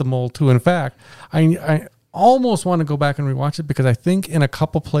watched The Mole too. In fact, I almost want to go back and rewatch it because I think in a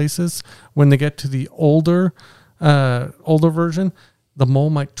couple places when they get to the older version, the mole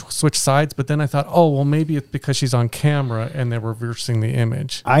might switch sides. But then I thought, oh, well, maybe it's because she's on camera and they're reversing the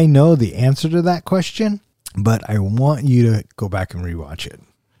image. I know the answer to that question, but I want you to go back and rewatch it.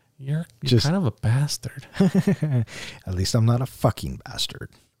 You're Just- kind of a bastard. At least I'm not a fucking bastard.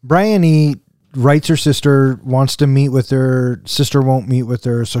 Bryony writes her sister, wants to meet with her. Sister won't meet with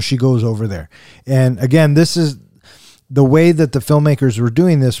her, so she goes over there. And again, this is the way that the filmmakers were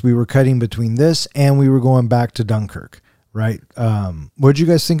doing this. We were cutting between this and we were going back to Dunkirk, right? What did you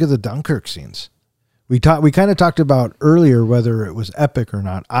guys think of the Dunkirk scenes? We kind of talked about earlier whether it was epic or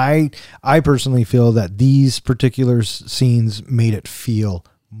not. I personally feel that these particular scenes made it feel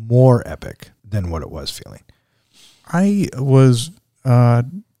more epic than what it was feeling. I was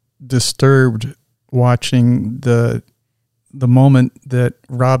disturbed watching the moment that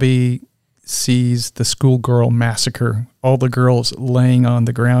Robbie sees the schoolgirl massacre, all the girls laying on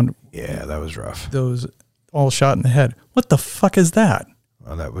the ground, Yeah, that was rough. those all shot in the head. What the fuck is that?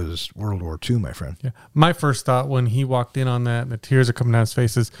 Well, that was World War II, my friend. Yeah. My first thought when he walked in on that and the tears are coming down his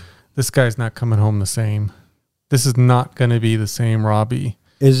face is, this guy's not coming home the same. This is not going to be the same Robbie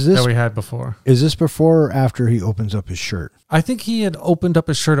Is that this we had before. before or after he opens up his shirt? I think he had opened up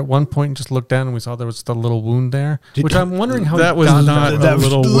his shirt at one point and just looked down and we saw there was just a little wound there, which I'm wondering how that he was got not that. that was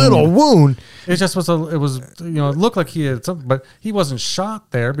little little wound. It just was it looked like he had something, but he wasn't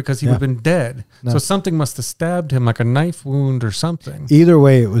shot there because he would have been dead. No. So something must have stabbed him, like a knife wound or something. Either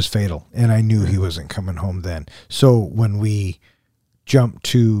way, it was fatal, and I knew he wasn't coming home then. So when we jumped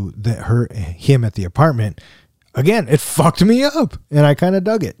to him at the apartment, again, it fucked me up, and I kind of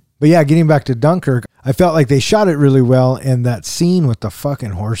dug it. But yeah, getting back to Dunkirk, I felt like they shot it really well, and that scene with the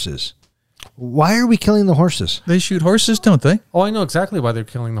fucking horses. Why are we killing the horses? They shoot horses, don't they? Oh, I know exactly why they're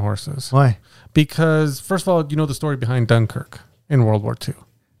killing the horses. Why? Because, first of all, you know the story behind Dunkirk in World War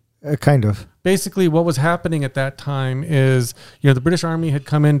II. Kind of. Basically, what was happening at that time is, the British Army had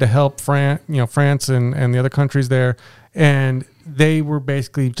come in to help France and the other countries there, and they were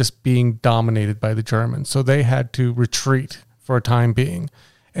basically just being dominated by the Germans. So they had to retreat for a time being.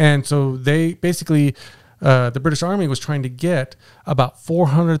 And so they basically, the British Army was trying to get about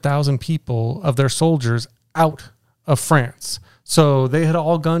 400,000 people of their soldiers out of France. So they had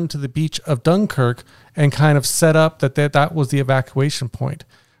all gone to the beach of Dunkirk and kind of set up that was the evacuation point.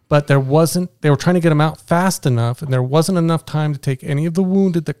 But they were trying to get them out fast enough, and there wasn't enough time to take any of the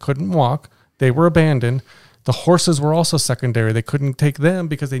wounded that couldn't walk. They were abandoned. The horses were also secondary. They couldn't take them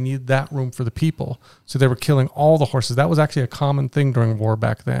because they needed that room for the people. So they were killing all the horses. That was actually a common thing during war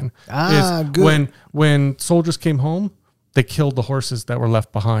back then. Good. When soldiers came home, they killed the horses that were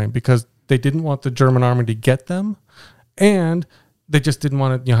left behind because they didn't want the German army to get them, and they just didn't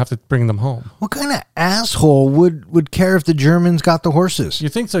want to have to bring them home. What kind of asshole would care if the Germans got the horses? You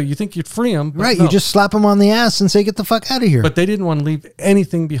think so? You think you'd free them. Right, no. you just slap them on the ass and say, get the fuck out of here. But they didn't want to leave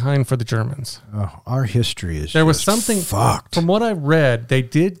anything behind for the Germans. Oh, our history is There was just something fucked. from what I read, they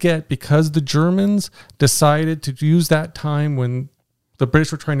did get, because the Germans decided to use that time when the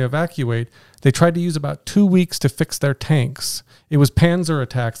British were trying to evacuate, they tried to use about 2 weeks to fix their tanks. It was panzer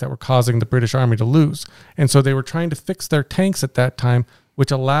attacks that were causing the British Army to lose. And so they were trying to fix their tanks at that time,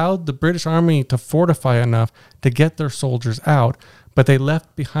 which allowed the British Army to fortify enough to get their soldiers out. But they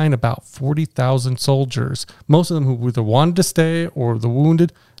left behind about 40,000 soldiers, most of them who either wanted to stay or the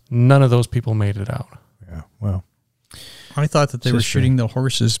wounded. None of those people made it out. Yeah, well, I thought that they were Sister. shooting the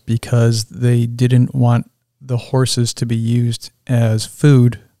horses because they didn't want the horses to be used as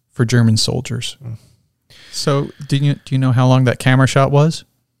food for German soldiers. So do you know how long that camera shot was?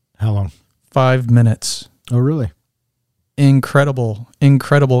 how long? 5 minutes. Oh, really? Incredible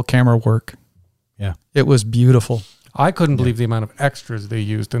camera work. Yeah. It was beautiful. I couldn't believe the amount of extras they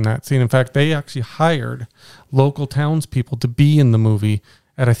used in that scene. In fact, they actually hired local townspeople to be in the movie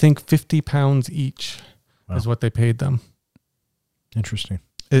at, I think, £50 each is what they paid them. Interesting.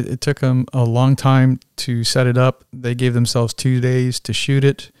 It took them a long time to set it up. They gave themselves 2 days to shoot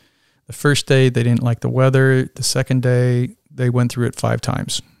it. The first day, they didn't like the weather. The second day, they went through it 5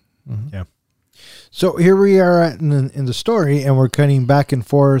 times. Mm-hmm. Yeah. So here we are in the story, and we're cutting back and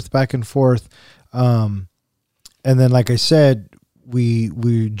forth. And then, like I said,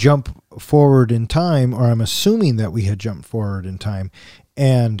 we jump forward in time, or I'm assuming that we had jumped forward in time,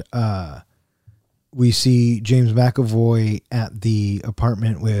 and we see James McAvoy at the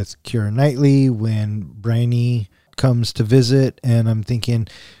apartment with Keira Knightley when Bryony comes to visit, and I'm thinking,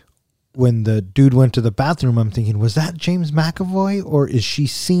 when the dude went to the bathroom, I'm thinking, was that James McAvoy, or is she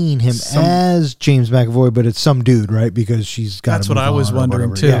seeing him as James McAvoy, but it's some dude, right? Because she's got. That's what I was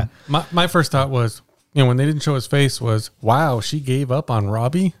wondering too. Yeah. My first thought was, when they didn't show his face, was, wow, she gave up on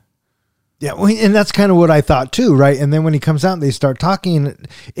Robbie. Yeah, and that's kind of what I thought too, right? And then when he comes out and they start talking,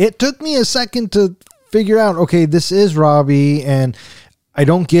 it took me a second to figure out, okay, this is Robbie, and I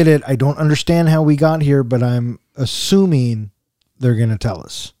don't get it. I don't understand how we got here, but I'm assuming they're going to tell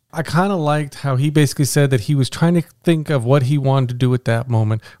us. I kind of liked how he basically said that he was trying to think of what he wanted to do at that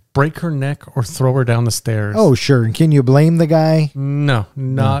moment. Break her neck or throw her down the stairs. Oh, sure. And can you blame the guy? No,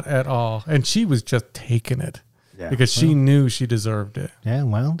 not at all. And she was just taking it because she knew she deserved it. Yeah,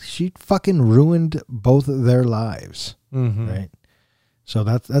 well, she fucking ruined both of their lives, right? So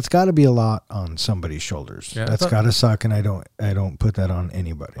that's got to be a lot on somebody's shoulders. Yeah, that's got to suck, and I don't put that on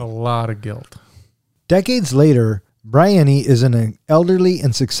anybody. A lot of guilt. Decades later, Bryony is an elderly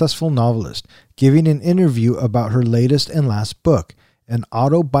and successful novelist giving an interview about her latest and last book, an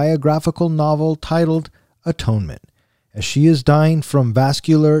autobiographical novel titled Atonement, as she is dying from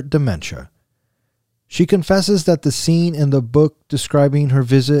vascular dementia. She confesses that the scene in the book describing her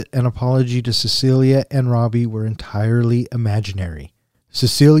visit and apology to Cecilia and Robbie were entirely imaginary.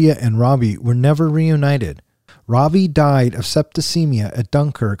 Cecilia and Robbie were never reunited. Robbie died of septicemia at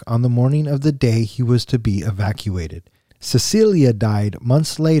Dunkirk on the morning of the day he was to be evacuated. Cecilia died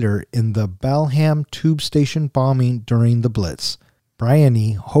months later in the Balham tube station bombing during the Blitz.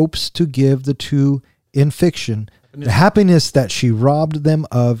 Bryony hopes to give the two in fiction the happiness that she robbed them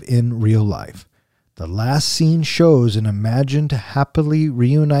of in real life. The last scene shows an imagined happily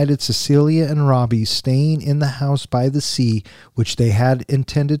reunited Cecilia and Robbie staying in the house by the sea, which they had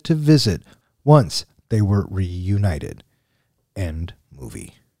intended to visit once they were reunited. End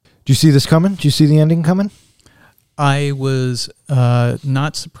movie. Do you see this coming? Do you see the ending coming? I was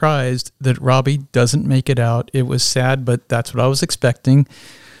not surprised that Robbie doesn't make it out. It was sad, but that's what I was expecting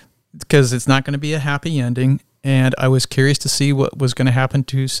because it's not going to be a happy ending. And I was curious to see what was going to happen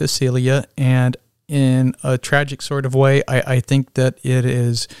to Cecilia. And in a tragic sort of way, I think that it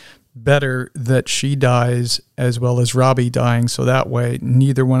is better that she dies as well as Robbie dying. So that way,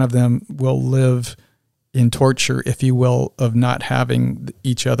 neither one of them will live in torture, if you will, of not having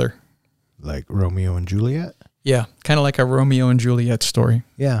each other. Like Romeo and Juliet? Yeah, kind of like a Romeo and Juliet story.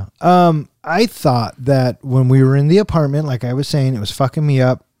 Yeah. I thought that when we were in the apartment, like I was saying, it was fucking me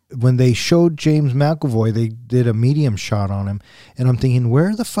up. When they showed James McAvoy, they did a medium shot on him. And I'm thinking,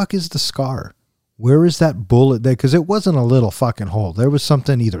 where the fuck is the scar? Where is that bullet there? Because it wasn't a little fucking hole. There was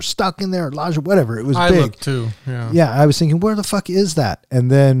something either stuck in there, lodged, whatever. It was big. I looked too. Yeah, I was thinking, where the fuck is that?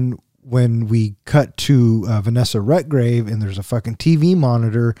 And then when we cut to Vanessa Redgrave and there's a fucking TV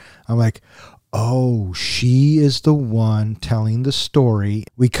monitor, I'm like, oh, she is the one telling the story.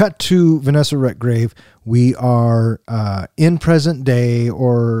 We cut to Vanessa Redgrave. We are in present day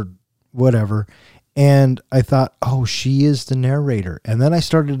or whatever. And I thought, oh, she is the narrator. And then I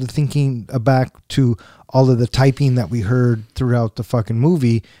started thinking back to all of the typing that we heard throughout the fucking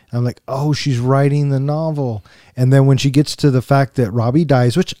movie. And I'm like, oh, she's writing the novel. And then when she gets to the fact that Robbie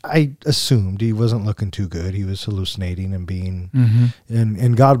dies, which I assumed he wasn't looking too good. He was hallucinating and being,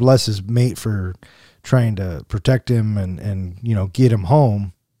 and God bless his mate for trying to protect him and get him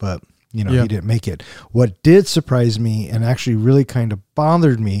home. But, he didn't make it. What did surprise me and actually really kind of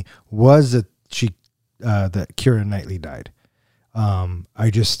bothered me was that that Keira Knightley died. I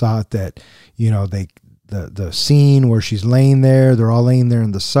just thought that, the scene where she's laying there, they're all laying there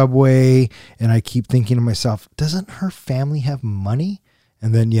in the subway. And I keep thinking to myself, doesn't her family have money?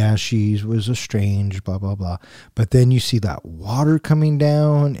 And then, she was estranged, blah, blah, blah. But then you see that water coming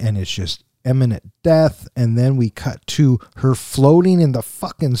down and it's just imminent death. And then we cut to her floating in the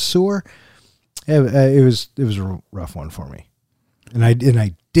fucking sewer. It was a rough one for me. And I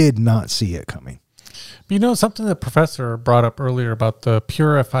did not see it coming. Something that Professor brought up earlier about the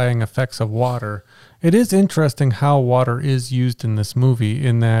purifying effects of water. It is interesting how water is used in this movie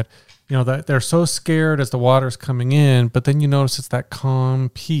in that, that they're so scared as the water's coming in, but then you notice it's that calm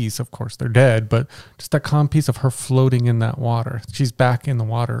piece. Of course, they're dead, but just that calm piece of her floating in that water. She's back in the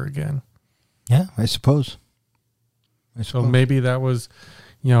water again. Yeah, I suppose. So maybe that was,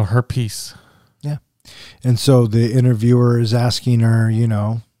 her piece. Yeah. And so the interviewer is asking her,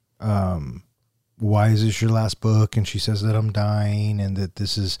 why is this your last book? And she says that I'm dying and that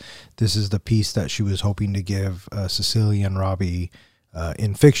this is the piece that she was hoping to give Cecilia and Robbie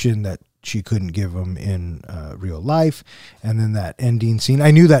in fiction that she couldn't give him in real life. And then that ending scene,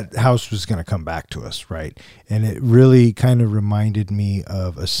 I knew that house was going to come back to us, right? And it really kind of reminded me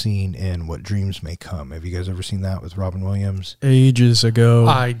of a scene in What Dreams May Come. Have you guys ever seen that with Robin Williams? Ages ago.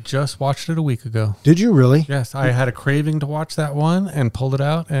 I just watched it a week ago. Did you really? Yes, I had a craving to watch that one and pulled it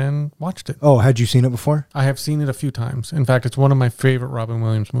out and watched it. Oh, had you seen it before? I have seen it a few times. In fact, it's one of my favorite Robin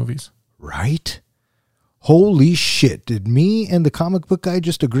Williams movies. Right? Holy shit. Did me and the comic book guy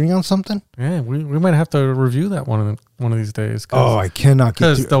just agree on something? Yeah, we might have to review that one of these days. Oh, I cannot get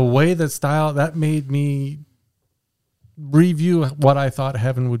Because the way that style, that made me review what I thought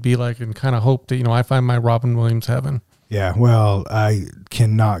heaven would be like and kind of hope that, I find my Robin Williams heaven. Yeah, well, I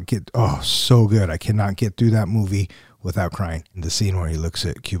cannot get, so good. I cannot get through that movie without crying. The scene where he looks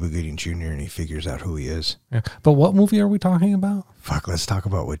at Cuba Gooding Jr. and he figures out who he is. Yeah. But what movie are we talking about? Fuck, let's talk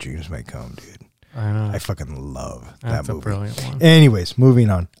about What Dreams May Come, dude. I know. I fucking love That's that a movie. brilliant one. Anyways, moving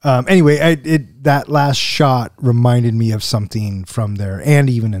on. That last shot reminded me of something from there, and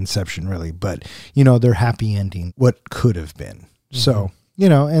even Inception, really. But their happy ending, what could have been. So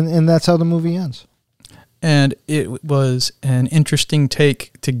and that's how the movie ends. And it was an interesting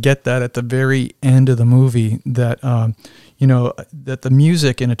take to get that at the very end of the movie, that that the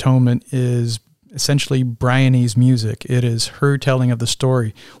music in Atonement is essentially Bryony's music. It is her telling of the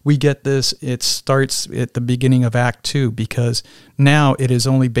story. We get this, it starts at the beginning of Act 2, because now it is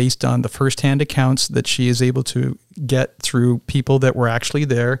only based on the firsthand accounts that she is able to get through people that were actually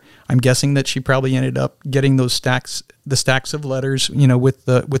there. I'm guessing that she probably ended up getting the stacks of letters, with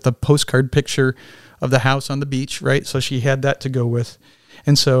the postcard picture of the house on the beach, right? So she had that to go with.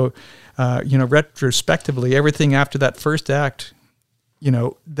 And so, retrospectively, everything after that first act,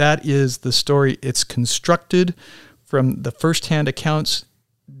 that is the story. It's constructed from the firsthand accounts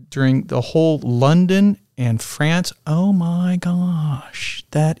during the whole London and France. Oh my gosh,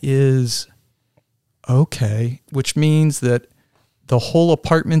 that is okay. Which means that the whole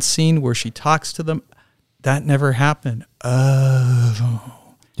apartment scene where she talks to them, that never happened.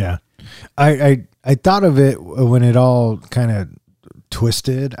 Oh. Yeah. I thought of it when it all kind of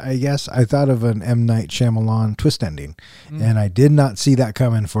twisted, I guess. I thought of an M. Night Shyamalan twist ending, and I did not see that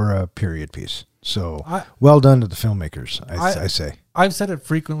coming for a period piece. So well done to the filmmakers, I say. I've said it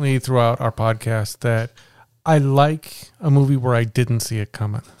frequently throughout our podcast that I like a movie where I didn't see it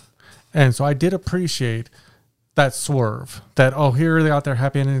coming. And so I did appreciate that swerve, that, here they're out there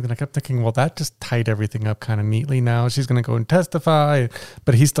happy ending. And I kept thinking, well, that just tied everything up kind of neatly. Now she's going to go and testify,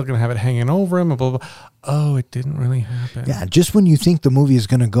 but he's still going to have it hanging over him and blah, blah, blah. Oh, it didn't really happen. Yeah, just when you think the movie is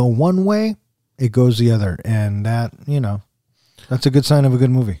going to go one way, it goes the other. And that, that's a good sign of a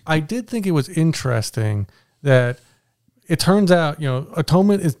good movie. I did think it was interesting that it turns out,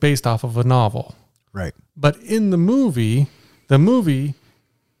 Atonement is based off of a novel. Right. But in the movie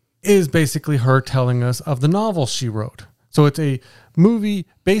is basically her telling us of the novel she wrote. So it's a movie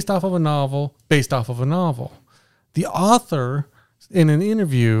based off of a novel, based off of a novel. The author, in an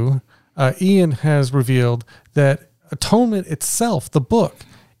interview, Ian has revealed that Atonement itself, the book,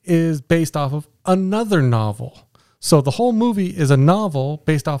 is based off of another novel. So the whole movie is a novel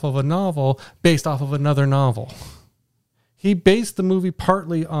based off of a novel based off of another novel. He based the movie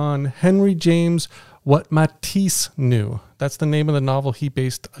partly on Henry James' What Matisse Knew. That's the name of the novel he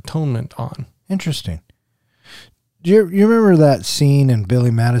based Atonement on. Interesting. Do you remember that scene in Billy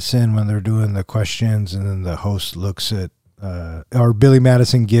Madison when they're doing the questions and then the host looks at, or Billy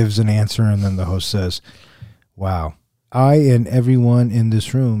Madison gives an answer and then the host says, wow, I and everyone in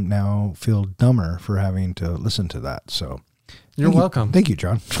this room now feel dumber for having to listen to that. So you're welcome. Thank you,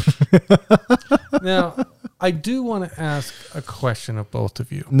 John. Now, I do want to ask a question of both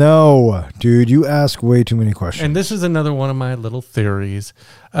of you. No, dude, you ask way too many questions. And this is another one of my little theories.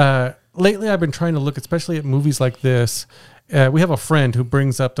 Lately, I've been trying to look, especially at movies like this. We have a friend who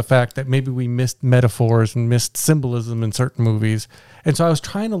brings up the fact that maybe we missed metaphors and missed symbolism in certain movies. And so I was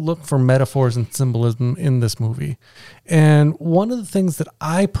trying to look for metaphors and symbolism in this movie. And one of the things that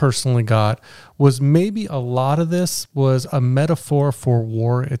I personally got was maybe a lot of this was a metaphor for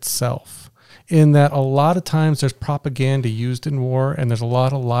war itself. In that a lot of times there's propaganda used in war and there's a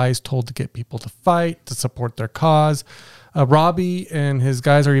lot of lies told to get people to fight, to support their cause. Robbie and his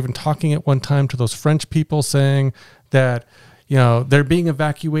guys are even talking at one time to those French people saying that, they're being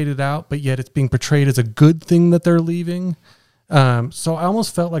evacuated out, but yet it's being portrayed as a good thing that they're leaving. So I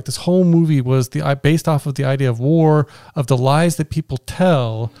almost felt like this whole movie was based off of the idea of war, of the lies that people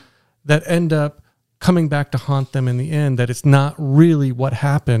tell that end up coming back to haunt them in the end, that it's not really what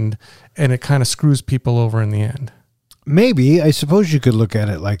happened, and it kind of screws people over in the end. Maybe. I suppose you could look at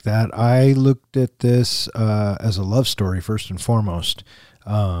it like that. I looked at this as a love story first and foremost.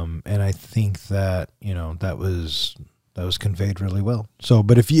 And I think that, that was conveyed really well. So,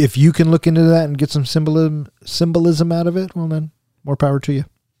 but if you can look into that and get some symbolism out of it, well then, more power to you.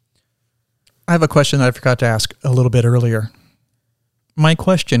 I have a question that I forgot to ask a little bit earlier. My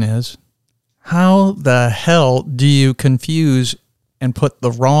question is, how the hell do you confuse and put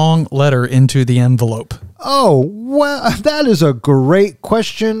the wrong letter into the envelope? Oh, well, that is a great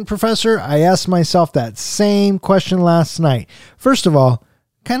question, Professor. I asked myself that same question last night. First of all,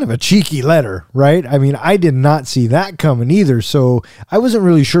 kind of a cheeky letter, right? I mean, I did not see that coming either. So I wasn't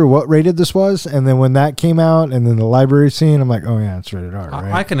really sure what rated this was. And then when that came out and then the library scene, I'm like, oh yeah, it's rated R,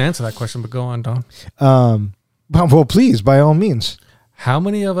 right? I can answer that question, but go on, Don. Well, please, by all means. How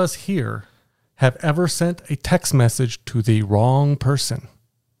many of us here have ever sent a text message to the wrong person?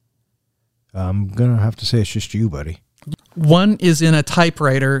 I'm going to have to say it's just you, buddy. One is in a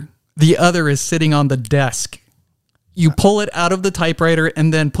typewriter. The other is sitting on the desk. You pull it out of the typewriter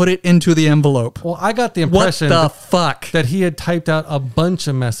and then put it into the envelope. Well, I got the impression what the fuck? that he had typed out a bunch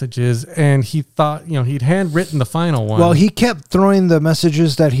of messages and he thought, he'd handwritten the final one. Well, he kept throwing the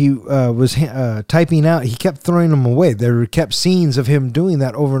messages that he was typing out. He kept throwing them away. There were kept scenes of him doing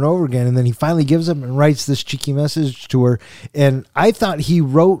that over and over again. And then he finally gives up and writes this cheeky message to her. And I thought he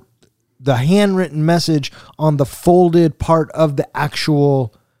wrote the handwritten message on the folded part of the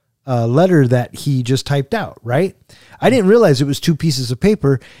actual letter that he just typed out, right? I didn't realize it was 2 pieces of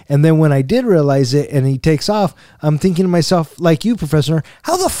paper. And then when I did realize it and he takes off, I'm thinking to myself, like you, Professor,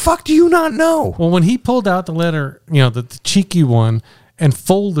 how the fuck do you not know? Well, when he pulled out the letter, the cheeky one, and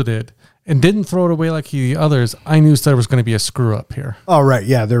folded it and didn't throw it away like the others, I knew there was going to be a screw up here. Oh, right.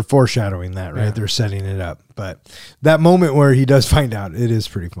 Yeah, they're foreshadowing that, right? Yeah. They're setting it up. But that moment where he does find out, it is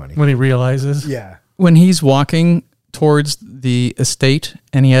pretty funny. When he realizes? Yeah. When he's walking towards the estate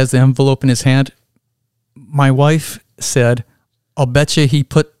and he has the envelope in his hand, my wife said, I'll bet you he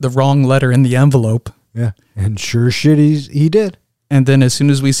put the wrong letter in the envelope. Yeah. And sure shit, he did. And then as soon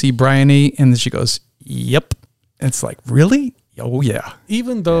as we see Bryony, and then she goes, yep. It's like, really? Oh, yeah.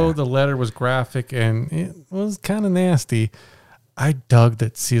 Even though the letter was graphic and it was kind of nasty, I dug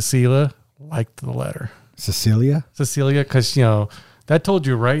that Cecilia liked the letter. Cecilia, because, that told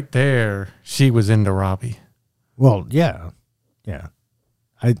you right there she was into Robbie. Well, yeah. Yeah.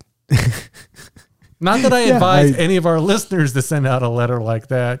 Not that I advise any of our listeners to send out a letter like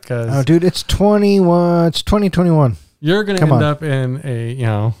that, because oh, dude, it's 2021. You're going to end up in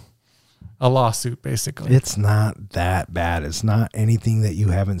a lawsuit, basically. It's not that bad. It's not anything that you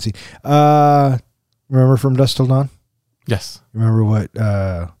haven't seen. Remember From Dusk Till Dawn? Yes. Remember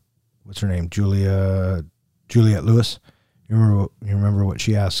what's her name? Juliette Lewis. You remember what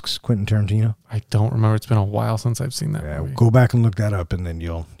she asks Quentin Tarantino? I don't remember. It's been a while since I've seen that movie. Go back and look that up, and then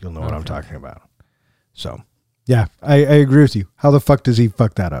you'll know what I'm talking about. So, yeah, I agree with you. How the fuck does he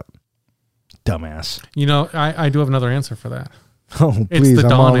fuck that up? Dumbass. I do have another answer for that. Oh, please,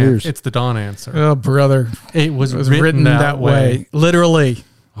 I'm all ears. It's the Dawn answer. Oh, brother. It was written that way. Literally.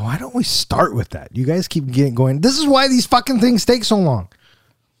 Why don't we start with that? You guys keep going. This is why these fucking things take so long.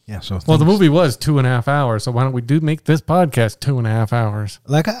 Yeah. So the movie was 2.5 hours. So why don't we make this podcast 2.5 hours?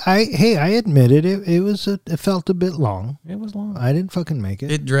 Like I admit it. It felt a bit long. It was long. I didn't fucking make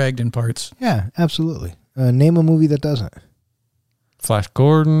it. It dragged in parts. Yeah, absolutely. Name a movie that doesn't. Flash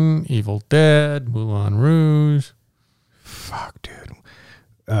Gordon, Evil Dead, Moulin Rouge. Fuck, dude.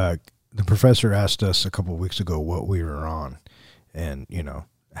 The professor asked us a couple of weeks ago what we were on, and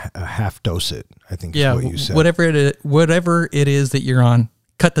half dose it. I think is what you said. Whatever it is that you're on,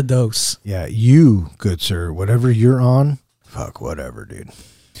 cut the dose. Yeah, you, good sir, whatever you're on, fuck whatever, dude.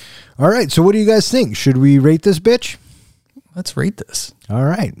 All right, so what do you guys think? Should we rate this bitch? Let's rate this. All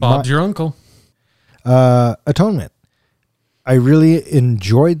right. Bob's your uncle. Atonement. I really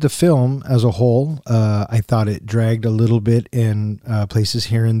enjoyed the film as a whole. I thought it dragged a little bit in places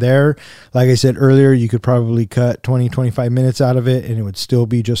here and there. Like I said earlier, you could probably cut 20, 25 minutes out of it and it would still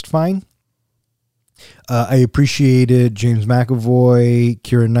be just fine. I appreciated James McAvoy,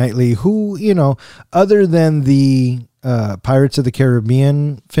 Keira Knightley, who, other than the Pirates of the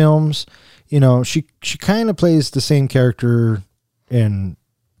Caribbean films, she kind of plays the same character in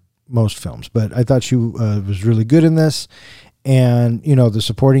most films. But I thought she was really good in this. And, the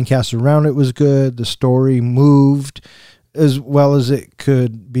supporting cast around it was good. The story moved as well as it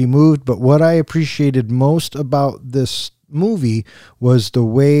could be moved. But what I appreciated most about this movie was the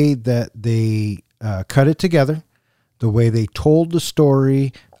way that they cut it together, the way they told the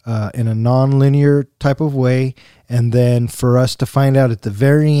story in a non-linear type of way. And then for us to find out at the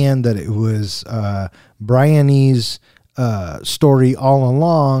very end that it was Bryony's story all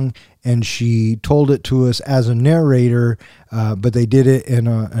along, and she told it to us as a narrator, but they did it in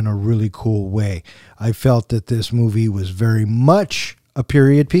a really cool way. I felt that this movie was very much a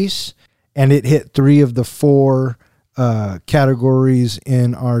period piece, and it hit 3 of the 4 categories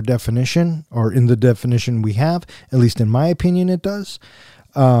in our definition, or in the definition we have. At least in my opinion, it does.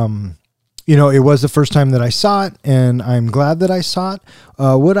 You know, it was the first time that I saw it, and I'm glad that I saw it.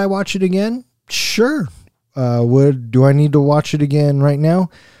 Would I watch it again? Sure. Do I need to watch it again right now?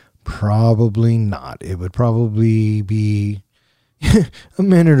 Probably not. It would probably be a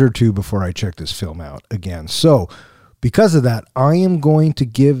minute or 2 before I check this film out again. So, because of that, I am going to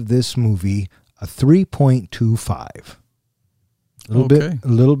give this movie a 3.25. A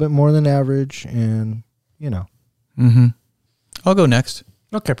little bit more than average, and you know. Mm-hmm. I'll go next.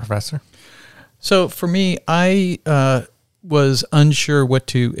 Okay, Professor. So for me, I was unsure what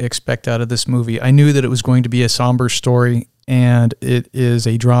to expect out of this movie. I knew that it was going to be a somber story, and it is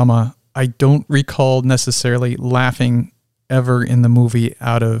a drama. I don't recall necessarily laughing ever in the movie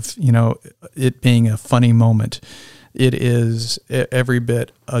out of, you know, it being a funny moment. It is every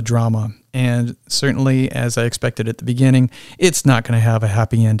bit a drama. And certainly, as I expected at the beginning, it's not going to have a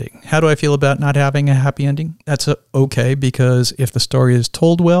happy ending. How do I feel about not having a happy ending? That's okay, because if the story is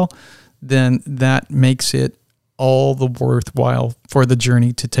told well, then that makes it all the worthwhile for the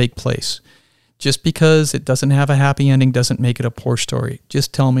journey to take place. Just because it doesn't have a happy ending doesn't make it a poor story.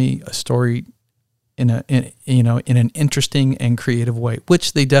 Just tell me a story in an interesting and creative way,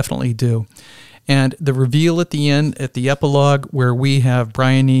 which they definitely do. And the reveal at the end, at the epilogue, where we have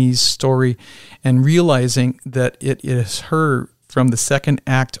Bryony's story and realizing that it is her from the second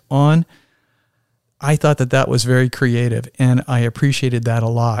act on, I thought that was very creative, and I appreciated that a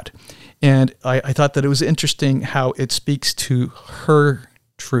lot. And I thought that it was interesting how it speaks to her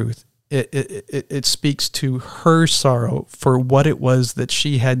truth. It speaks to her sorrow for what it was that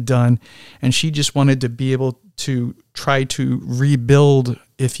she had done, and she just wanted to be able to try to rebuild,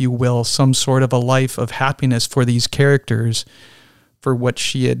 if you will, some sort of a life of happiness for these characters for what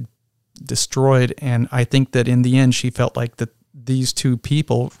she had destroyed. And I think that in the end, she felt like that these 2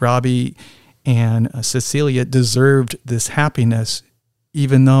 people, Robbie and Cecilia, deserved this happiness,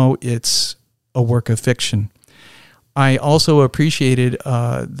 even though it's a work of fiction. I also appreciated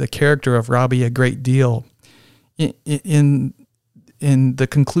the character of Robbie a great deal. In the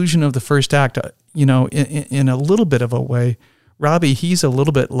conclusion of the first act, you know, in a little bit of a way, Robbie, he's a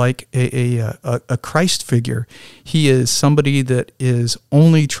little bit like a Christ figure. He is somebody that is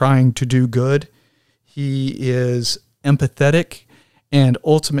only trying to do good. He is empathetic, and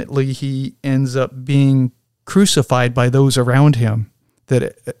ultimately he ends up being crucified by those around him.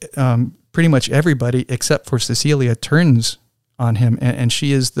 That pretty much everybody except for Cecilia turns on him, and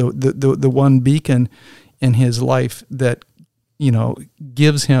she is the one beacon in his life that, you know,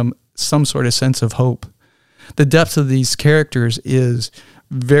 gives him some sort of sense of hope. The depth of these characters is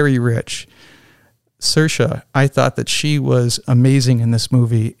very rich. Saoirse, I thought that she was amazing in this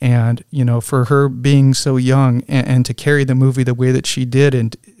movie, and, you know, for her being so young and to carry the movie the way that she did,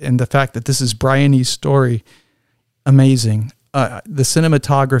 and the fact that this is Bryony's story, amazing. The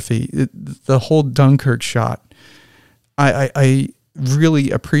cinematography, the whole Dunkirk shot, I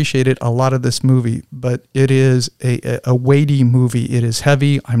really appreciated a lot of this movie, but it is a weighty movie. It is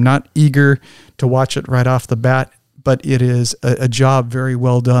heavy. I'm not eager to watch it right off the bat, but it is a job very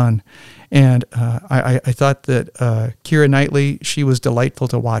well done. And I thought that Keira Knightley, she was delightful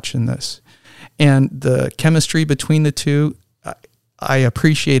to watch in this. And the chemistry between the 2, I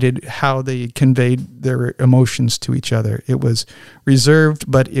appreciated how they conveyed their emotions to each other. It was reserved,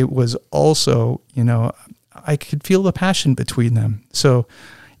 but it was also, you know, I could feel the passion between them. So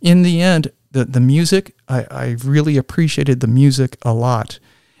in the end, the music, I really appreciated the music a lot.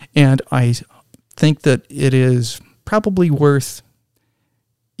 And I think that it is probably worth,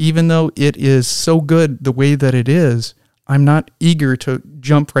 even though it is so good the way that it is, I'm not eager to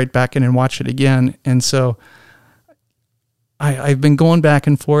jump right back in and watch it again. And so I've been going back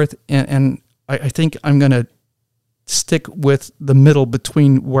and forth, and I think I'm going to stick with the middle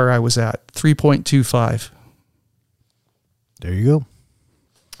between where I was at, 3.25. There you go.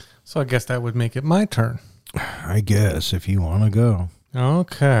 So I guess that would make it my turn. I guess, if you want to go.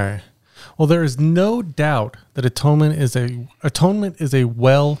 Okay. Well, there is no doubt that Atonement is a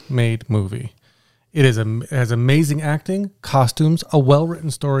well-made movie. It has amazing acting, costumes, a well-written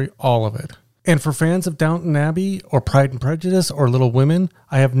story, all of it. And for fans of Downton Abbey or Pride and Prejudice or Little Women,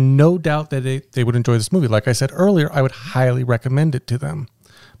 I have no doubt that they would enjoy this movie. Like I said earlier, I would highly recommend it to them.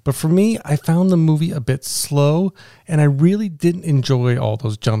 But for me, I found the movie a bit slow, and I really didn't enjoy all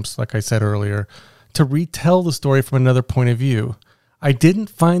those jumps, like I said earlier, to retell the story from another point of view. I didn't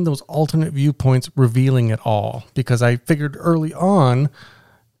find those alternate viewpoints revealing at all because I figured early on,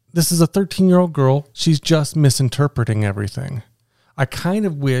 this is a 13-year-old girl. She's just misinterpreting everything. I kind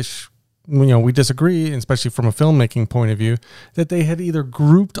of wish, we disagree, especially from a filmmaking point of view, that they had either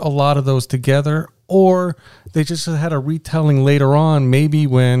grouped a lot of those together or they just had a retelling later on, maybe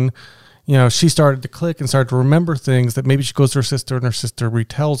when, she started to click and started to remember things, that maybe she goes to her sister and her sister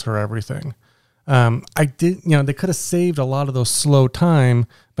retells her everything. They could have saved a lot of those slow time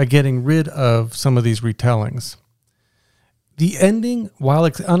by getting rid of some of these retellings. The ending, while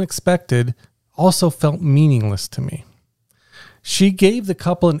unexpected, also felt meaningless to me. She gave the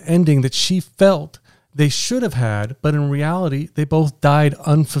couple an ending that she felt they should have had, but in reality, they both died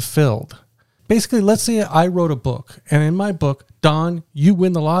unfulfilled. Basically, let's say I wrote a book, and in my book, Don, you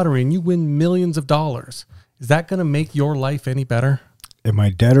win the lottery and you win millions of dollars. Is that going to make your life any better? Am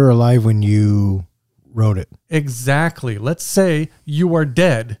I dead or alive when you wrote it? Exactly. Let's say you are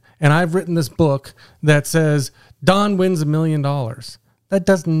dead, and I've written this book that says Don wins $1 million. That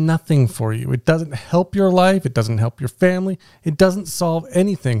does nothing for you. It doesn't help your life. It doesn't help your family. It doesn't solve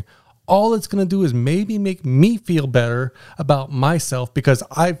anything. All it's going to do is maybe make me feel better about myself because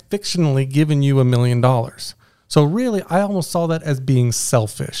I've fictionally given you $1 million. So really, I almost saw that as being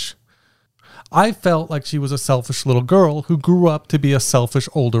selfish. I felt like she was a selfish little girl who grew up to be a selfish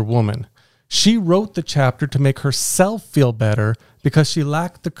older woman. She wrote the chapter to make herself feel better because she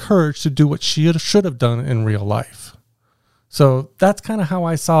lacked the courage to do what she should have done in real life. So that's kind of how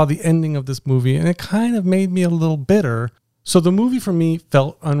I saw the ending of this movie, and it kind of made me a little bitter. So the movie for me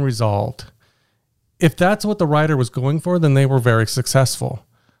felt unresolved. If that's what the writer was going for, then they were very successful.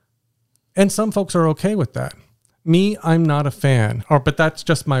 And some folks are okay with that. Me, I'm not a fan, but that's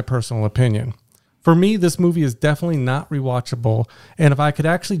just my personal opinion. For me, this movie is definitely not rewatchable, and if I could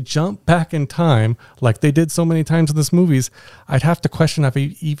actually jump back in time, like they did so many times in this movies, I'd have to question if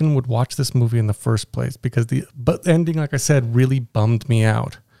I even would watch this movie in the first place, because the ending, like I said, really bummed me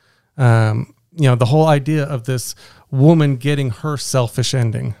out. The whole idea of this woman getting her selfish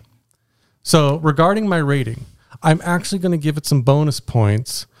ending. So regarding my rating, I'm actually going to give it some bonus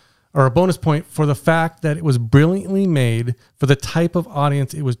points, or a bonus point for the fact that it was brilliantly made for the type of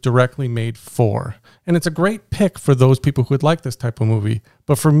audience it was directly made for. And it's a great pick for those people who would like this type of movie.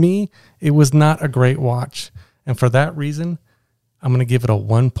 But for me, it was not a great watch. And for that reason, I'm going to give it a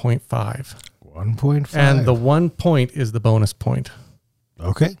 1.5. 1.5. And the 1 point is the bonus point.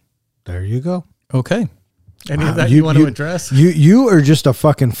 Okay. There you go. Okay. Any of that you want to address? You are just a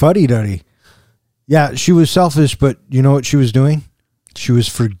fucking fuddy-duddy. Yeah, she was selfish, but you know what she was doing? She was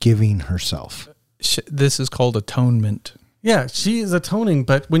forgiving herself. This is called atonement. Yeah, she is atoning,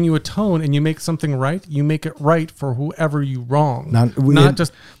 but when you atone and you make something right, you make it right for whoever you wrong. Not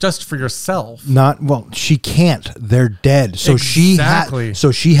just for yourself. She can't. They're dead. So exactly.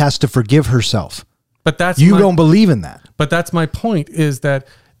 she has to forgive herself. But you don't believe in that. But that's my point, is that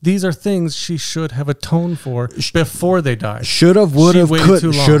these are things she should have atoned for before they died. Should have, would have,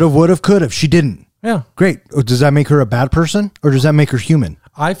 could. Should have, would have, could have. She didn't. Yeah. Great. Does that make her a bad person, or does that make her human?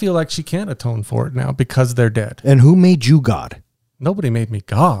 I feel like she can't atone for it now because they're dead. And who made you God? Nobody made me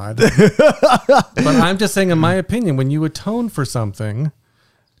God. But I'm just saying, in my opinion, when you atone for something,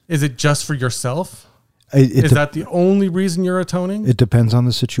 is it just for yourself? Is that the only reason you're atoning? It depends on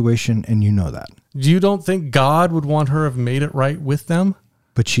the situation, and you know that. You don't think God would want her to have made it right with them?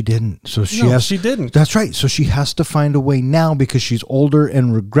 But she didn't. So she didn't. That's right. So she has to find a way now because she's older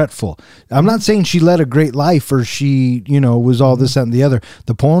and regretful. I'm not saying she led a great life or she, was all this, that, and the other.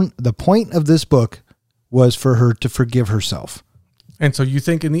 The point of this book was for her to forgive herself. And so you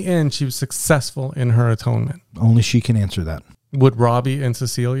think in the end she was successful in her atonement? Only she can answer that. Would Robbie and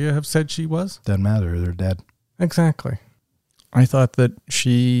Cecilia have said she was? Doesn't matter. They're dead. Exactly. I thought that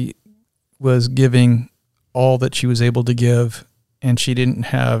she was giving all that she was able to give, and she didn't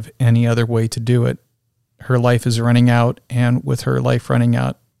have any other way to do it. Her life is running out, and with her life running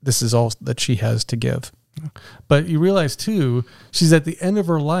out, this is all that she has to give. But you realize, too, she's at the end of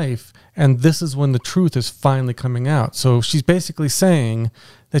her life, and this is when the truth is finally coming out. So she's basically saying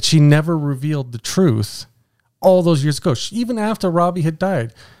that she never revealed the truth all those years ago. Even after Robbie had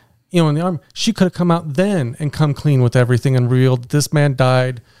died, in the army, she could have come out then and come clean with everything and revealed this man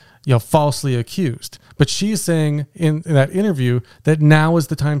died, falsely accused. But she's saying in that interview that now is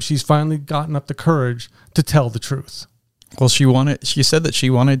the time she's finally gotten up the courage to tell the truth. Well, she said that she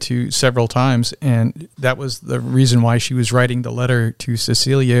wanted to several times, and that was the reason why she was writing the letter to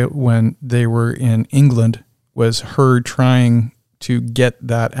Cecilia when they were in England, was her trying to get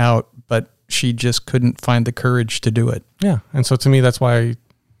that out, but she just couldn't find the courage to do it. Yeah, and so to me, that's why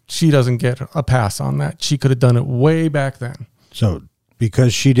she doesn't get a pass on that. She could have done it way back then. So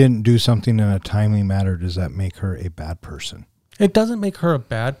because she didn't do something in a timely manner, does that make her a bad person? It doesn't make her a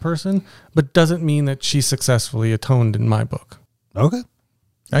bad person, but doesn't mean that she successfully atoned in my book. Okay.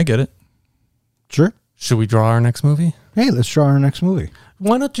 I get it. Sure. Should we draw our next movie? Hey, let's draw our next movie.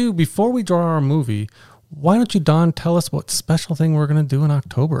 Why don't you, before we draw our movie, why don't you, Don, tell us what special thing we're going to do in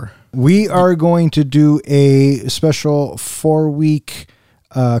October? We are going to do a special 4-week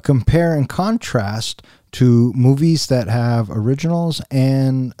compare and contrast to movies that have originals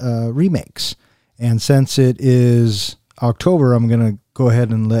and remakes. And since it is October, I'm going to go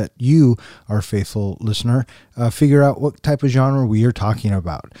ahead and let you, our faithful listener, figure out what type of genre we are talking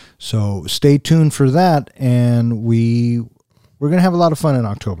about. So stay tuned for that, and we're going to have a lot of fun in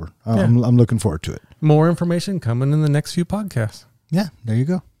October. I'm looking forward to it. More information coming in the next few podcasts. Yeah, there you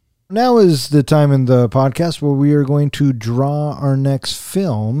go. Now is the time in the podcast where we are going to draw our next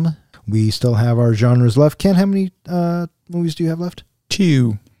film. We still have our genres left. Ken, how many movies do you have left?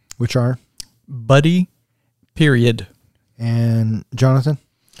 2. Which are? Buddy, period. And Jonathan?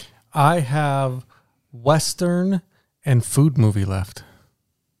 I have Western and food movie left.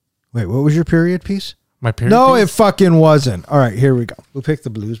 Wait, what was your period piece? My period No, piece? it fucking wasn't. All right, here we go. We'll pick the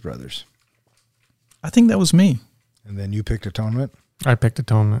Blues Brothers. I think that was me. And then you picked Atonement. I picked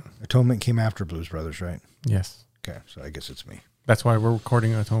Atonement. Atonement came after Blues Brothers, right? Yes. Okay, so I guess it's me. That's why we're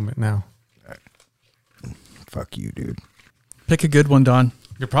recording Atonement now. Fuck you, dude. Pick a good one, Don.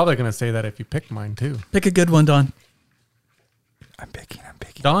 You're probably going to say that if you pick mine, too. Pick a good one, Don. I'm picking.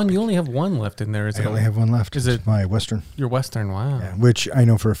 Don, you only have one left in there. Is I it only have one left. Is It's it my Western? your Western? Wow. Yeah, which I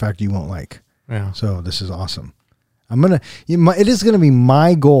know for a fact you won't like. Yeah. So this is awesome. It is going to be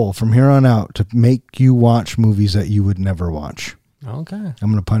my goal from here on out to make you watch movies that you would never watch. Okay.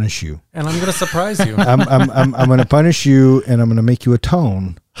 I'm going to punish you. And I'm going to surprise you. I'm going to punish you, and I'm going to make you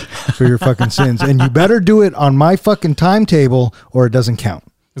atone for your fucking sins. And you better do it on my fucking timetable, or it doesn't count.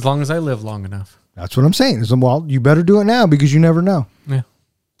 As long as I live long enough. That's what I'm saying. Well, you better do it now because you never know. Yeah.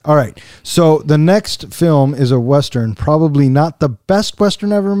 All right. So the next film is a Western, probably not the best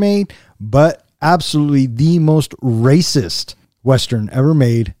Western ever made, but absolutely the most racist Western ever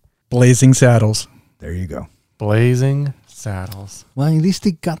made. Blazing Saddles. There you go. Blazing Saddles. Well, at least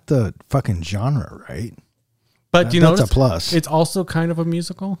they got the fucking genre right. But do you know that's a plus. It's also kind of a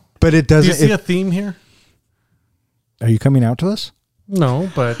musical. But it Do you doesn't. see a theme here? Are you coming out to us? No,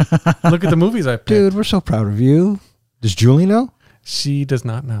 but look at the movies I picked. Dude, we're so proud of you. Does Julie know? She does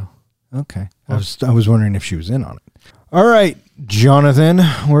not know. Okay. I was wondering if she was in on it. All right, Jonathan,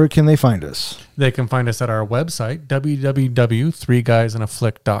 where can they find us? They can find us at our website,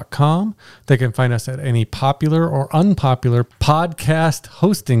 www.threeguysinaflick.com. They can find us at any popular or unpopular podcast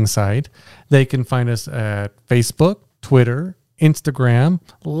hosting site. They can find us at Facebook, Twitter, Instagram,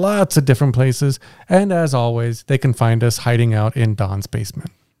 lots of different places. And as always, they can find us hiding out in Don's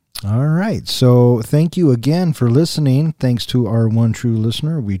basement. All right. So thank you again for listening. Thanks to our one true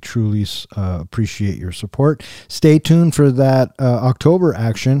listener. We truly appreciate your support. Stay tuned for that October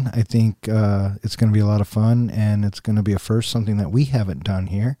action. I think it's going to be a lot of fun, and it's going to be a first, something that we haven't done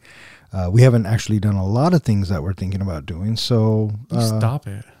here. We haven't actually done a lot of things that we're thinking about doing. So Stop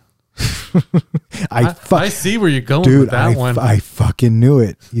it. I see where you're going dude, with that one. I fucking knew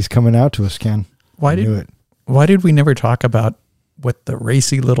it. He's coming out to us, Ken. Why did we never talk about what the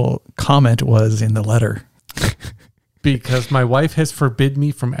racy little comment was in the letter? Because my wife has forbid me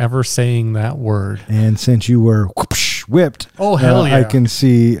from ever saying that word. And since you were whipped, oh hell yeah, I can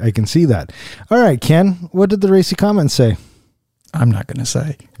see that. All right, Ken, what did the racy comment say? I'm not going to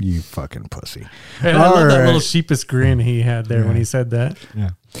say. You fucking pussy. And I love that little sheepish grin he had there when he said that.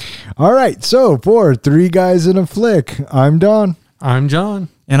 Yeah. All right, so for Three Guys in a Flick, I'm Don. I'm John.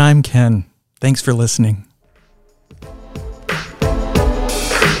 And I'm Ken. Thanks for listening.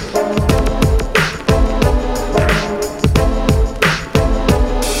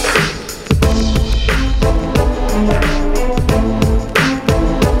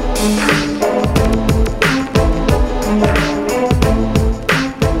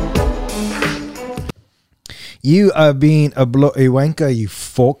 You are being a wanker, you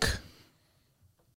fuck.